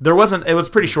purpose. It was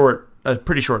a pretty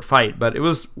short fight, but it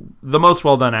was the most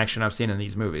well-done action I've seen in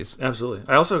these movies.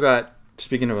 Absolutely. I also got,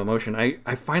 speaking of emotion,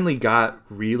 I finally got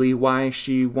really why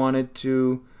she wanted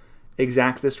to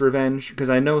exact this revenge, because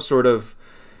I know sort of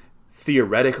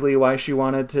theoretically why she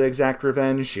wanted to exact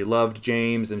revenge. She loved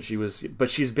James, but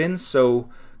she's been so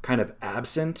kind of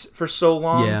absent for so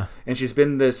long, and she's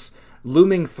been this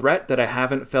looming threat that I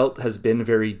haven't felt has been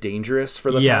very dangerous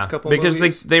for the past couple because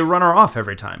movies. Because they run her off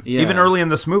every time. Yeah. Even early in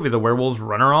this movie, the werewolves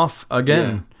run her off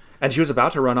again. Yeah. And she was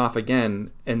about to run off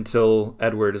again until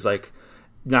Edward is like,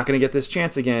 not going to get this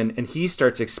chance again, and he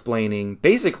starts explaining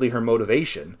basically her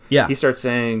motivation. Yeah. He starts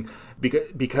saying,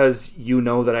 because you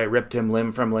know that I ripped him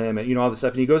limb from limb, and all this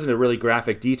stuff, and he goes into really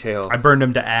graphic detail. I burned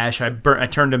him to ash. I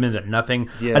turned him into nothing.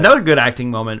 Yeah. Another good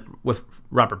acting moment with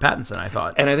Robert Pattinson, I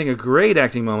thought. And I think a great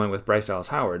acting moment with Bryce Dallas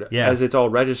Howard, as it's all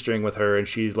registering with her, and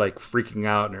she's like freaking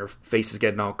out, and her face is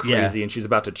getting all crazy, and she's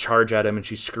about to charge at him, and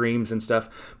she screams and stuff.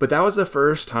 But that was the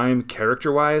first time,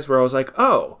 character-wise, where I was like,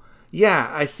 oh,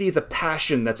 yeah, I see the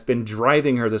passion that's been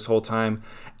driving her this whole time,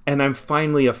 and I'm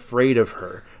finally afraid of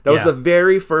her. That was the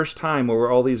very first time where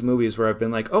all these movies where I've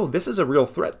been like, oh, this is a real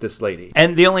threat, this lady.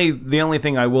 And the only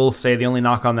thing I will say, the only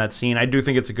knock on that scene, I do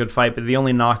think it's a good fight, but the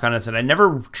only knock on it is that I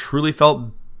never truly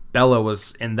felt Bella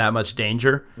was in that much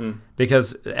danger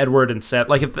because Edward and Seth,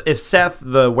 like if Seth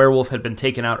the werewolf had been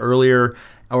taken out earlier,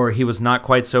 or he was not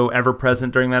quite so ever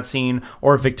present during that scene,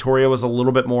 or if Victoria was a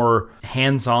little bit more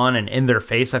hands-on and in their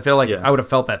face, I feel like I would have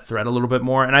felt that threat a little bit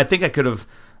more. And I think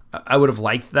I would have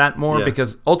liked that more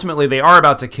because ultimately they are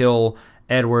about to kill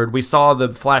Edward. We saw the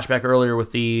flashback earlier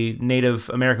with the Native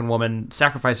American woman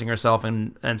sacrificing herself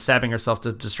and stabbing herself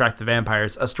to distract the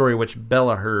vampires, a story which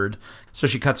Bella heard. So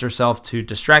she cuts herself to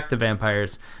distract the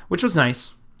vampires, which was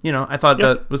nice. You know, I thought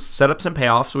that was set up some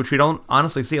payoffs, which we don't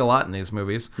honestly see a lot in these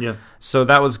movies. Yeah. So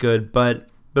that was good. But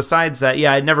besides that,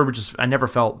 I never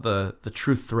felt the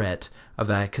true threat of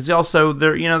that. Because also,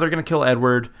 they're going to kill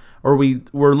Edward, or we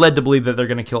were led to believe that they're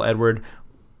going to kill Edward.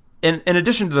 In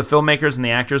addition to the filmmakers and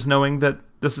the actors knowing that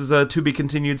this is a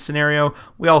to-be-continued scenario,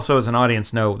 we also, as an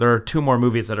audience, know there are 2 more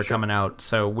movies that are coming out,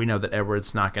 so we know that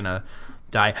Edward's not going to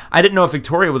die. I didn't know if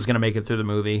Victoria was going to make it through the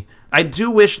movie. I do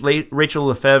wish Rachel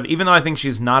Lefebvre, even though I think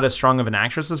she's not as strong of an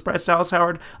actress as Bryce Dallas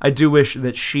Howard, I do wish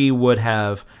that she would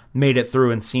have made it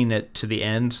through and seen it to the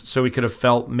end, so we could have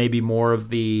felt maybe more of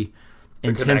the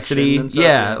intensity.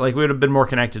 Like we would have been more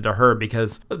connected to her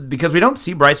because we don't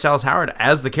see Bryce Dallas Howard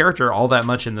as the character all that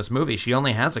much in this movie. She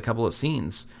only has a couple of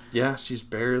scenes. Yeah, she's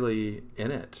barely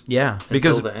in it. Yeah,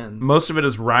 because the end. Most of it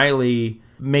is Riley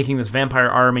making this vampire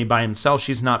army by himself.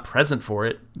 She's not present for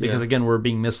it because again, we're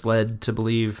being misled to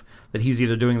believe that he's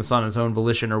either doing this on his own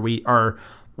volition or we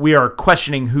are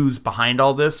questioning who's behind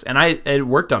all this. And it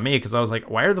worked on me because I was like,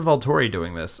 why are the Volturi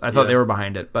doing this? I thought they were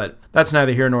behind it, but that's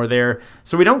neither here nor there.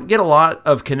 So we don't get a lot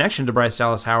of connection to Bryce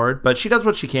Dallas Howard, but she does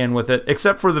what she can with it,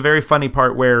 except for the very funny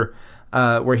part where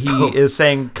he is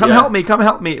saying, come help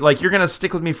me. Like, you're going to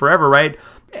stick with me forever, right?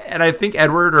 And I think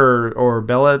Edward or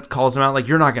Bella calls him out, like,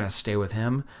 you're not going to stay with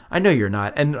him. I know you're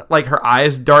not. And, like, her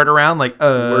eyes dart around, like,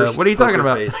 Worst what are you talking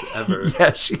about? Face ever.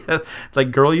 It's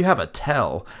like, girl, you have a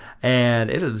tell. And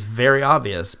it is very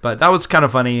obvious, but that was kind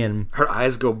of funny. And her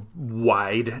eyes go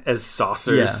wide as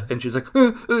saucers, and she's like,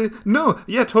 no,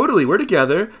 yeah, totally, we're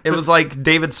together. It was like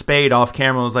David Spade off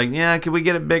camera was like, yeah, can we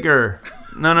get it bigger?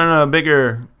 No,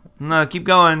 bigger. No, keep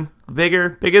going. Bigger,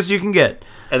 biggest you can get.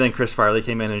 And then Chris Farley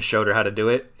came in and showed her how to do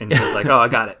it, and she was like, oh, I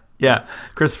got it. Yeah,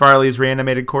 Chris Farley's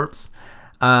reanimated corpse.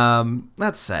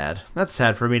 That's sad. That's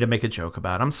sad for me to make a joke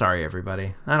about. I'm sorry,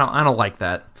 everybody. I don't like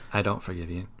that. I don't forgive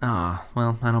you. Oh,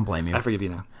 well, I don't blame you. I forgive you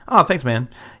now. Oh, thanks, man.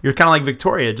 You're kind of like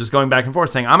Victoria, just going back and forth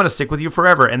saying, I'm going to stick with you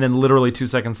forever. And then literally 2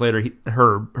 seconds later,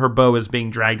 her beau is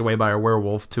being dragged away by a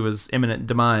werewolf to his imminent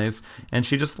demise. And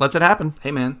she just lets it happen.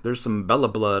 Hey, man, there's some Bella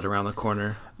blood around the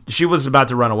corner. She was about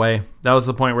to run away. That was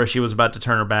the point where she was about to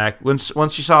turn her back.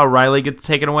 Once she saw Riley get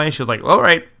taken away, she was like, all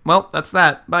right, well, that's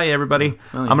that. Bye, everybody.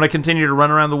 Oh, yeah. I'm going to continue to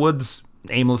run around the woods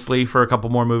aimlessly for a couple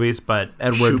more movies. But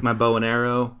Edward... Shoot my bow and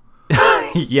arrow.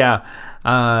 Yeah.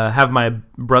 Have my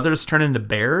brothers turn into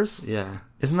bears? Yeah.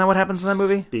 Isn't that what happens in that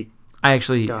movie? I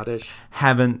actually Scottish.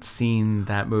 Haven't seen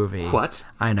that movie. What?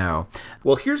 I know.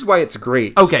 Well, here's why it's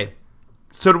great. Okay.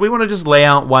 So do we want to just lay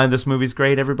out why this movie's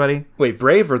great, everybody? Wait,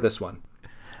 Brave or this one?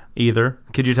 Either.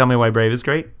 Could you tell me why Brave is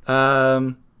great?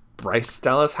 Bryce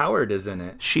Dallas Howard is in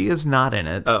it. She is not in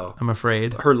it. Oh. I'm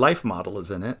afraid. Her life model is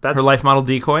in it. Her life model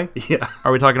Decoy? Yeah.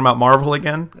 Are we talking about Marvel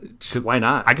again? Why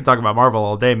not? I could talk about Marvel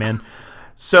all day, man.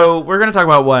 So we're going to talk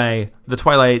about why the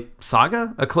Twilight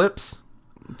Saga? Eclipse?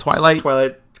 Twilight,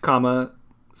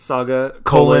 Saga,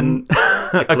 Cullen,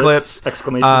 Eclipse,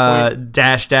 exclamation point.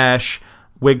 --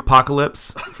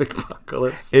 Wigpocalypse.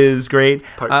 Wigpocalypse is great.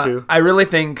 Part 2. I really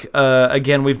think,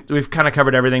 again, we've kind of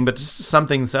covered everything, but just to sum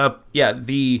things up,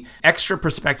 the extra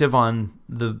perspective on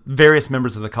the various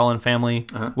members of the Cullen family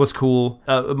was cool.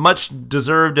 Much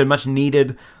deserved and much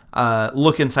needed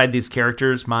look inside these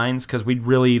characters' minds, because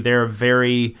they're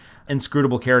very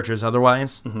inscrutable characters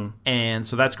otherwise. Mm-hmm. And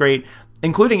so that's great,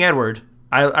 including Edward.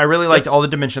 I really liked all the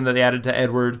dimension that they added to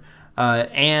Edward,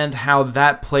 and how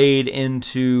that played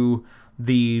into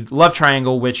the love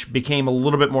triangle, which became a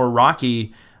little bit more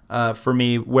rocky for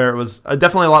me, where it was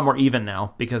definitely a lot more even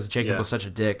now, because Jacob was such a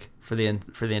dick for the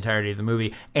entirety of the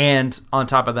movie. And on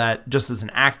top of that, just as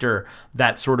an actor,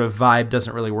 that sort of vibe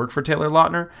doesn't really work for Taylor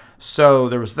Lautner. So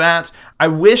there was that. I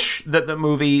wish that the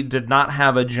movie did not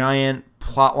have a giant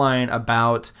plotline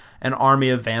about an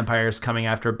army of vampires coming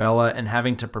after Bella and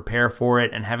having to prepare for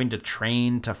it and having to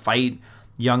train to fight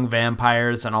young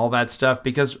vampires and all that stuff,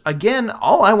 because again,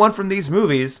 all I want from these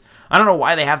movies, I don't know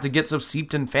why they have to get so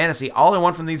seeped in fantasy, all I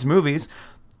want from these movies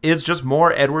is just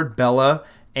more Edward, Bella,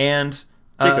 and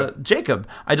Jacob.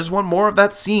 I just want more of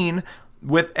that scene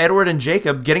with Edward and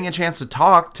Jacob getting a chance to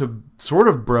talk, to sort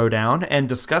of bro down and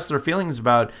discuss their feelings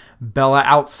about Bella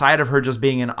outside of her just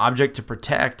being an object to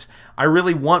protect. I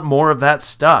really want more of that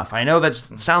stuff. I know that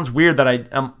sounds weird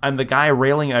that I'm the guy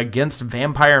railing against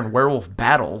vampire and werewolf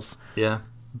battles. Yeah.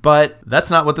 But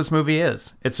that's not what this movie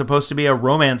is. It's supposed to be a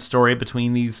romance story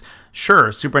between these,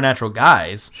 supernatural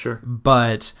guys. Sure.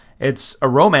 But it's a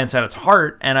romance at its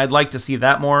heart, and I'd like to see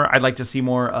that more. I'd like to see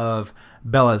more of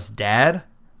Bella's dad.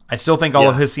 I still think all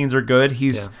of his scenes are good.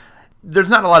 There's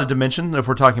not a lot of dimension, if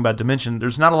we're talking about dimension.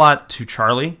 There's not a lot to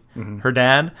Charlie, her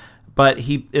dad, but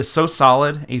he is so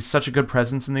solid. He's such a good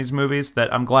presence in these movies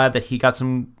that I'm glad that he got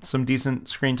some decent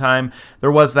screen time.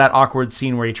 There was that awkward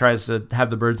scene where he tries to have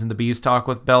the birds and the bees talk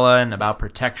with Bella and about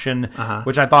protection,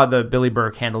 which I thought that Billy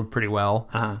Burke handled pretty well.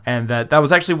 And that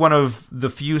was actually one of the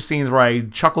few scenes where I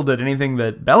chuckled at anything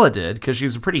that Bella did, because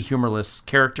she's a pretty humorless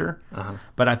character.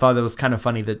 But I thought it was kind of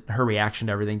funny that her reaction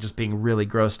to everything just being really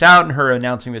grossed out, and her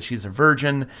announcing that she's a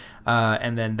virgin,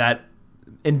 and then that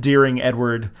endearing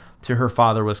Edward to her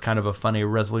father was kind of a funny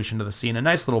resolution to the scene. A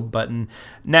nice little button.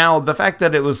 Now, the fact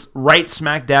that it was right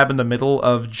smack dab in the middle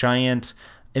of giant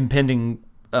impending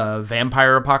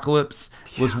vampire apocalypse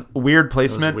was weird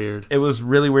placement. It was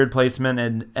really weird placement.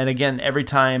 And again, every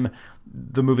time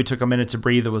the movie took a minute to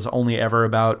breathe, it was only ever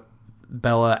about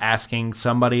Bella asking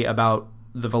somebody about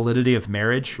the validity of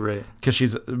marriage. Right.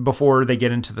 Because before they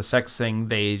get into the sex thing,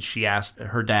 she asked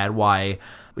her dad why,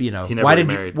 why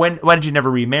did you never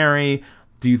remarry?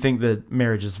 Do you think that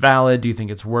marriage is valid? Do you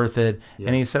think it's worth it? Yeah.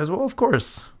 And he says, well, of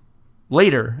course.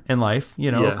 Later in life,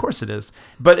 of course it is.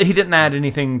 But he didn't add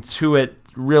anything to it,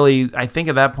 really. I think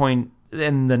at that point,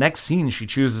 in the next scene, she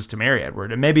chooses to marry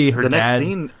Edward. And maybe her dad... The next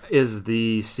scene is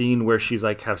the scene where she's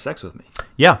like, have sex with me.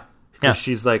 Yeah. Because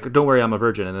she's like, don't worry, I'm a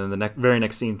virgin. And then the very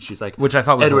next scene, she's like, which I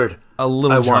thought was Edward, a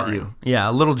little jarring. Want you. Yeah,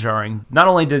 a little jarring. Not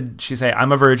only did she say,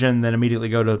 I'm a virgin, then immediately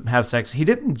go to have sex, he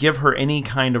didn't give her any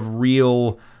kind of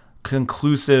real...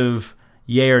 conclusive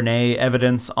yay or nay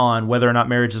evidence on whether or not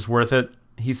marriage is worth it.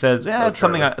 He says, it's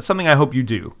something I hope you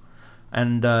do.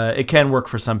 And it can work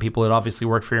for some people. It obviously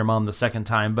worked for your mom the second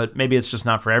time, but maybe it's just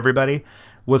not for everybody,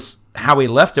 was how he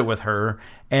left it with her.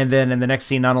 And then in the next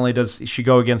scene, not only does she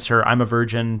go against her I'm a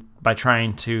virgin by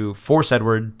trying to force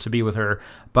Edward to be with her,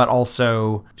 but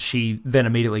also she then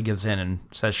immediately gives in and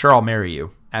says, sure, I'll marry you,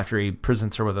 after he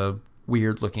presents her with a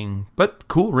weird looking but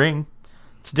cool ring.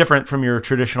 It's different from your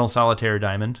traditional solitaire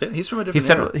diamond. Yeah, he's from a different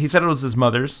era. He said it was his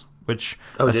mother's, which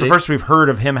that's the first we've heard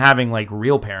of him having like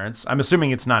real parents. I'm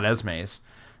assuming it's not Esme's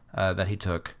that he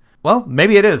took. Well,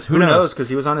 maybe it is. Who knows? Because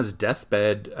he was on his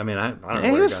deathbed. I mean, I don't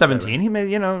know. He was 17. He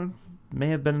may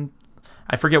have been.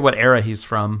 I forget what era he's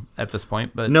from at this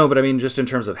point, but no. But I mean, just in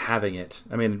terms of having it,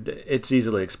 I mean, it's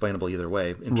easily explainable either way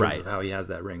in terms of how he has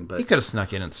that ring. But he could have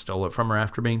snuck in and stole it from her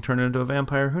after being turned into a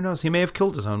vampire. Who knows? He may have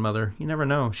killed his own mother. You never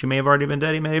know. She may have already been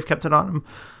dead. He may have kept it on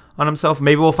himself.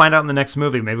 Maybe we'll find out in the next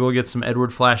movie. Maybe we'll get some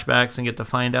Edward flashbacks and get to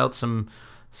find out some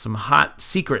hot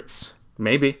secrets.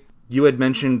 Maybe. You had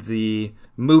mentioned the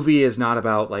movie is not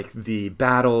about like the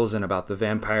battles and about the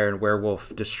vampire and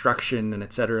werewolf destruction and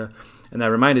etc. And that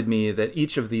reminded me that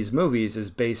each of these movies is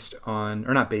based on,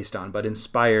 or not based on, but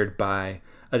inspired by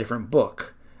a different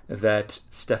book that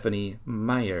Stephanie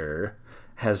Meyer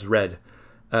has read.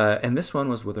 And this one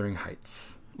was Wuthering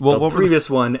Heights. Well, the previous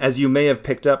one, as you may have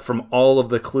picked up from all of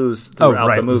the clues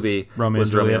throughout the movie,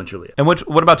 was Romeo and Juliet. And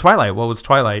what about Twilight? What was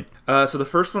Twilight? So the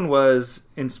first one was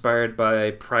inspired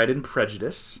by Pride and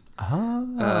Prejudice.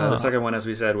 The second one, as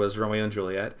we said, was Romeo and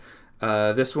Juliet.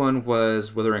 This one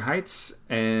was Wuthering Heights,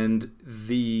 and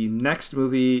the next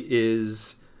movie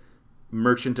is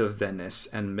Merchant of Venice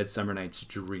and Midsummer Night's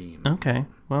Dream. Okay,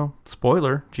 well,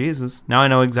 spoiler, Jesus. Now I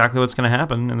know exactly what's going to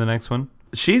happen in the next one.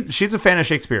 She's a fan of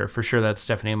Shakespeare, for sure, that's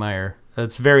Stephanie Meyer.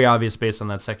 It's very obvious based on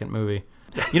that second movie.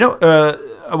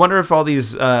 I wonder if all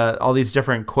these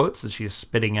different quotes that she's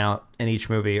spitting out in each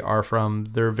movie are from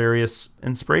their various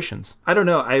inspirations. I don't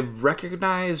know. I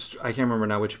can't remember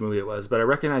now which movie it was, but I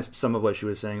recognized some of what she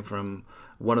was saying from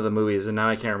one of the movies, and now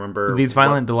I can't remember. These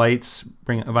violent delights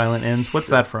bring violent ends. What's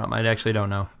that from? I actually don't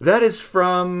know. That is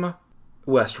from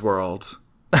Westworld.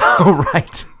 Oh,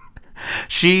 right.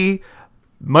 She...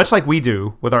 Much like we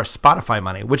do with our Spotify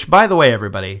money, which, by the way,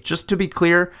 everybody, just to be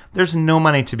clear, there's no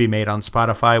money to be made on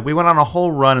Spotify. We went on a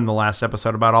whole run in the last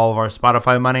episode about all of our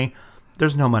Spotify money.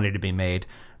 There's no money to be made.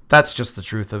 That's just the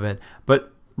truth of it.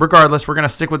 But regardless, we're going to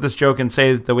stick with this joke and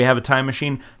say that we have a time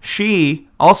machine. She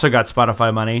also got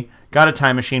Spotify money, got a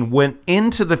time machine, went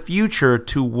into the future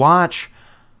to watch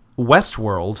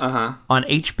Westworld on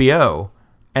HBO,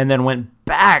 and then went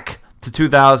back to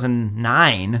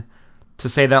 2009 to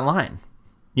say that line.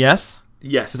 Yes?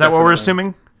 Yes. Is that what we're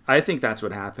assuming? I think that's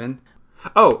what happened.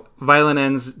 Oh, violent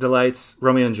ends, delights,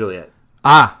 Romeo and Juliet.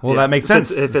 Ah, well, that makes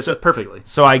sense. It fits perfectly.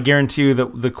 So I guarantee you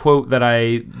that the quote that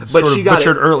I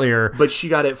butchered earlier... But she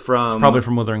got it from... Probably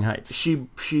from Wuthering Heights. She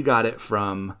got it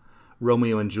from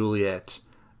Romeo and Juliet,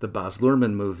 the Baz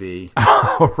Luhrmann movie.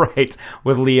 Oh, right.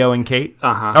 With Leo and Kate?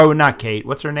 Uh-huh. Oh, not Kate.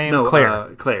 What's her name? No,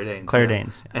 Claire. Claire Danes. Claire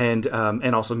Danes.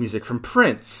 And also music from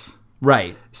Prince.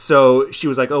 Right. So she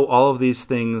was like, oh, all of these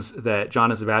things that John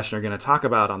and Sebastian are going to talk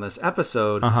about on this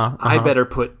episode, I better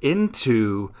put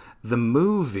into the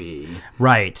movie.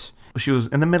 Right. She was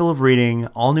in the middle of reading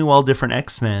All New, All Different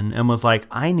X-Men and was like,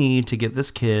 I need to get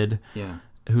this kid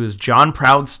who is John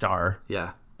Proudstar,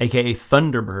 a.k.a.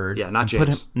 Thunderbird. Yeah, not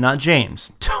James. Not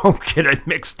James. Don't get it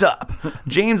mixed up.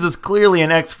 James is clearly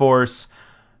in X-Force.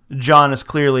 John is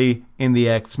clearly in the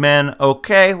X-Men.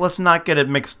 Okay, let's not get it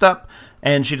mixed up.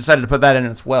 And she decided to put that in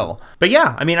as well. But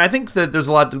yeah, I mean, I think that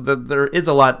there is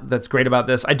a lot that's great about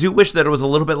this. I do wish that it was a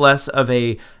little bit less of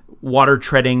a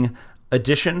water-treading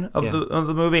edition of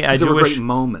the movie. There were great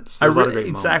moments. There's a lot of great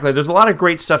moments. There's a lot of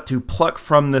great stuff to pluck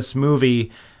from this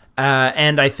movie.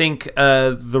 And I think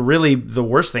the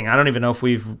worst thing, I don't even know if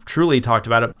we've truly talked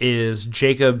about it, is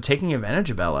Jacob taking advantage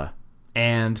of Bella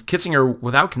and kissing her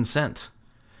without consent.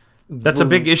 That's a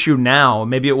big issue now.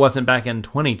 Maybe it wasn't back in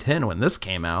 2010 when this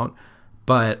came out.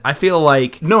 But I feel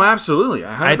like... No, absolutely.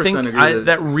 I 100% think agree.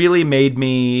 That really made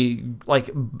me...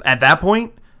 Like, at that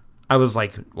point, I was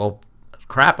like, well,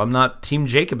 crap, I'm not Team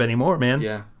Jacob anymore, man.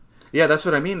 Yeah. Yeah, that's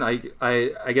what I mean.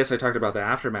 I guess I talked about the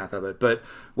aftermath of it. But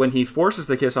when he forces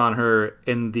the kiss on her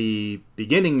in the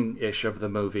beginning-ish of the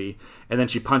movie, and then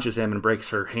she punches him and breaks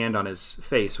her hand on his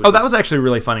face. That was actually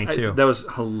really funny, too. That was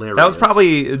hilarious. That was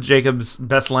probably Jacob's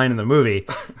best line in the movie,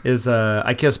 is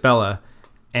I kissed Bella,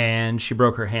 and she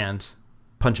broke her hand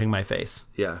punching my face.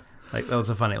 Yeah. Like, that was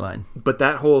a funny line. But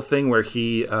that whole thing where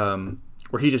he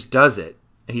just does it,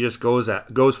 and he just goes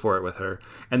for it with her.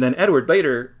 And then Edward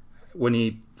later, when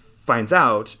he finds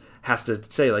out, has to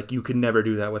say, like, you can never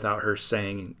do that without her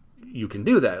saying you can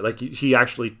do that. Like, he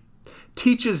actually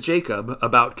teaches Jacob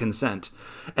about consent.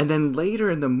 And then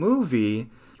later in the movie,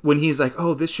 when he's like,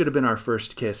 oh, this should have been our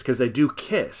first kiss, because they do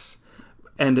kiss.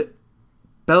 And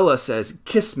Bella says,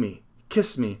 kiss me,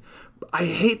 kiss me. I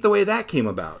hate the way that came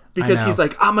about. Because he's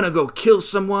like, I'm going to go kill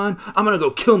someone. I'm going to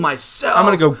go kill myself. I'm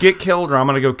going to go get killed or I'm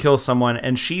going to go kill someone.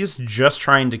 And she's just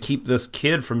trying to keep this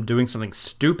kid from doing something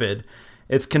stupid.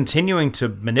 It's continuing to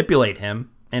manipulate him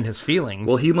and his feelings.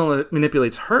 Well, he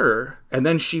manipulates her, and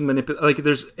then she manipulates... Like,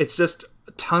 it's just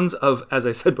tons of, as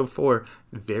I said before,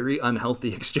 very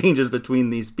unhealthy exchanges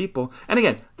between these people. And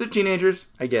again, they're teenagers.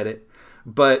 I get it.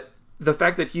 But the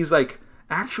fact that he's like...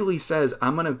 actually says,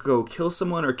 I'm going to go kill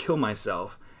someone or kill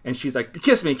myself. And she's like,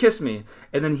 kiss me, kiss me.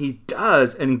 And then he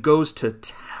does and goes to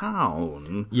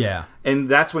town. Yeah. And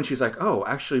that's when she's like, oh,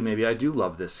 actually, maybe I do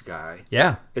love this guy.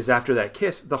 Yeah. Is after that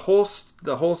kiss. The whole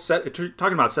set,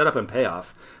 talking about setup and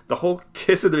payoff, the whole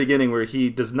kiss at the beginning where he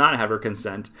does not have her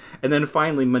consent and then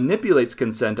finally manipulates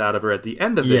consent out of her at the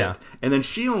end of it. And then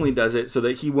she only does it so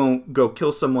that he won't go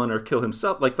kill someone or kill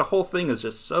himself. Like, the whole thing is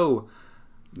just so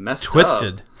messed up.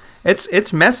 Twisted.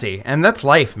 It's messy, and that's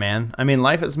life, man. I mean,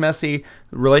 life is messy.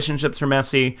 Relationships are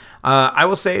messy. I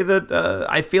will say that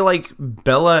I feel like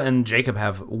Bella and Jacob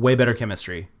have way better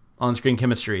chemistry, on-screen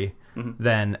chemistry,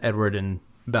 than Edward and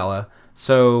Bella.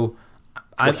 So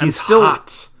he's still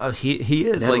hot. He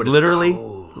is, Edward like, is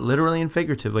literally and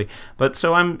figuratively. But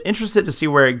so I'm interested to see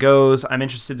where it goes. I'm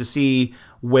interested to see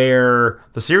where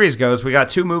the series goes. We got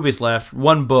 2 movies left,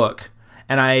 1 book,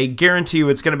 and I guarantee you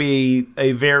it's going to be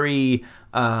a very...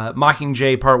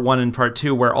 Mockingjay Part 1 and Part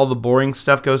 2, where all the boring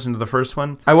stuff goes into the first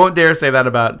one. I won't dare say that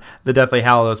about The Deathly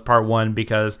Hallows Part 1,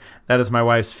 because that is my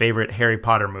wife's favorite Harry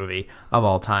Potter movie of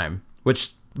all time,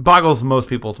 which boggles most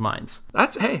people's minds.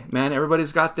 Hey, man,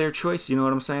 everybody's got their choice, you know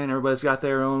what I'm saying? Everybody's got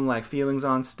their own, like, feelings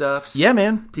on stuff. Yeah,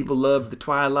 man. People love the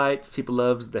Twilights. People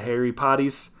love the Harry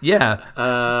Potties. Yeah.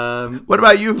 What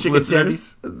about you, chicken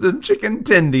listeners? tendies. The chicken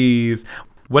tendies.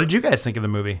 What did you guys think of the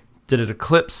movie? Did it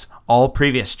eclipse all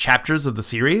previous chapters of the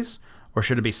series? Or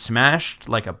should it be smashed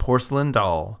like a porcelain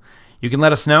doll? You can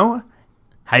let us know.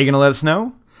 How are you going to let us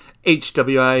know?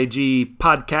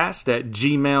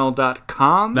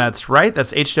 hwigpodcast@gmail.com. That's right.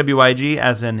 That's HWIG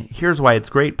as in Here's Why It's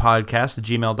Great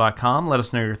podcast@gmail.com. Let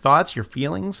us know your thoughts, your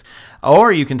feelings.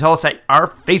 Or you can tell us at our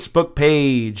Facebook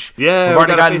page. Yeah, we've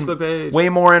already gotten Facebook page. Way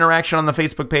more interaction on the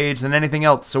Facebook page than anything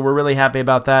else, so we're really happy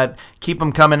about that. Keep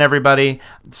them coming, everybody.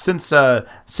 Since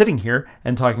sitting here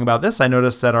and talking about this, I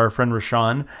noticed that our friend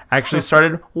Rashawn actually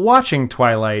started watching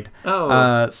Twilight.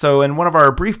 Oh. So in one of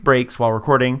our brief breaks while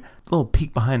recording, little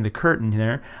peek behind the curtain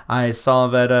there, I saw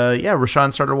that,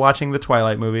 Rashawn started watching the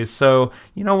Twilight movies. So,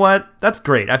 you know what? That's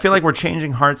great. I feel like we're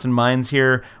changing hearts and minds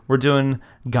here. We're doing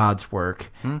God's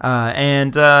work.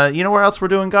 And you know where else we're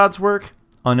doing God's work?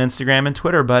 On Instagram and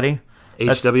Twitter, buddy.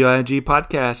 HWIG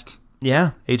Podcast.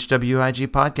 Yeah, HWIG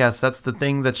Podcast. That's the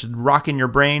thing that should rock in your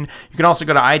brain. You can also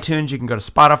go to iTunes. You can go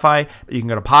to Spotify. You can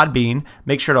go to Podbean.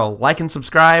 Make sure to like and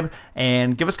subscribe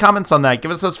and give us comments on that.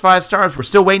 Give us those 5 stars. We're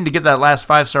still waiting to get that last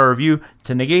 5-star review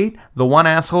to negate the one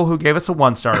asshole who gave us a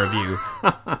 1-star review.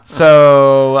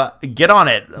 So get on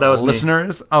it, that was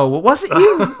listeners. Me. Oh, was it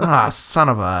you? Son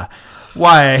of a...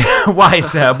 Why,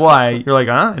 Seb? Why? You're like,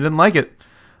 I didn't like it.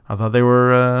 I thought they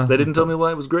were... they didn't tell me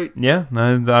why it was great. Yeah,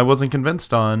 I wasn't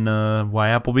convinced on why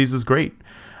Applebee's is great.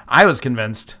 I was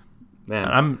convinced. Man.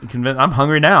 I'm convinced. I'm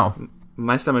hungry now.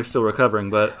 My stomach's still recovering,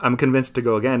 but I'm convinced to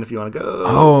go again if you want to go.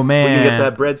 Oh, man. We can get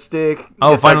that breadstick.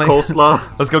 Oh, finally. That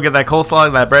coleslaw. Let's go get that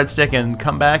coleslaw, that breadstick, and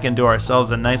come back and do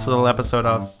ourselves a nice little episode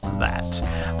of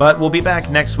that. But we'll be back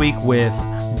next week with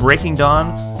Breaking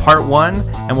Dawn Part 1,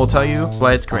 and we'll tell you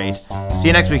why it's great. See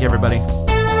you next week, everybody.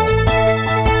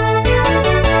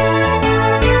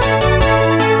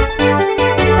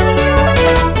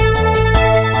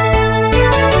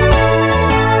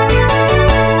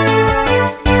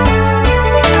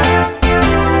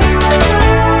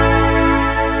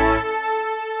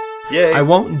 Yay. I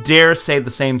won't dare say the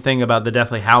same thing about the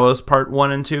Deathly Hallows Part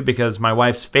 1 and 2 because my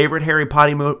wife's favorite Harry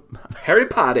Potter movie... Harry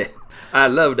Potter. I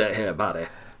love that Harry Potter.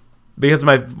 Because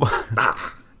my...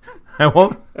 I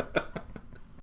won't...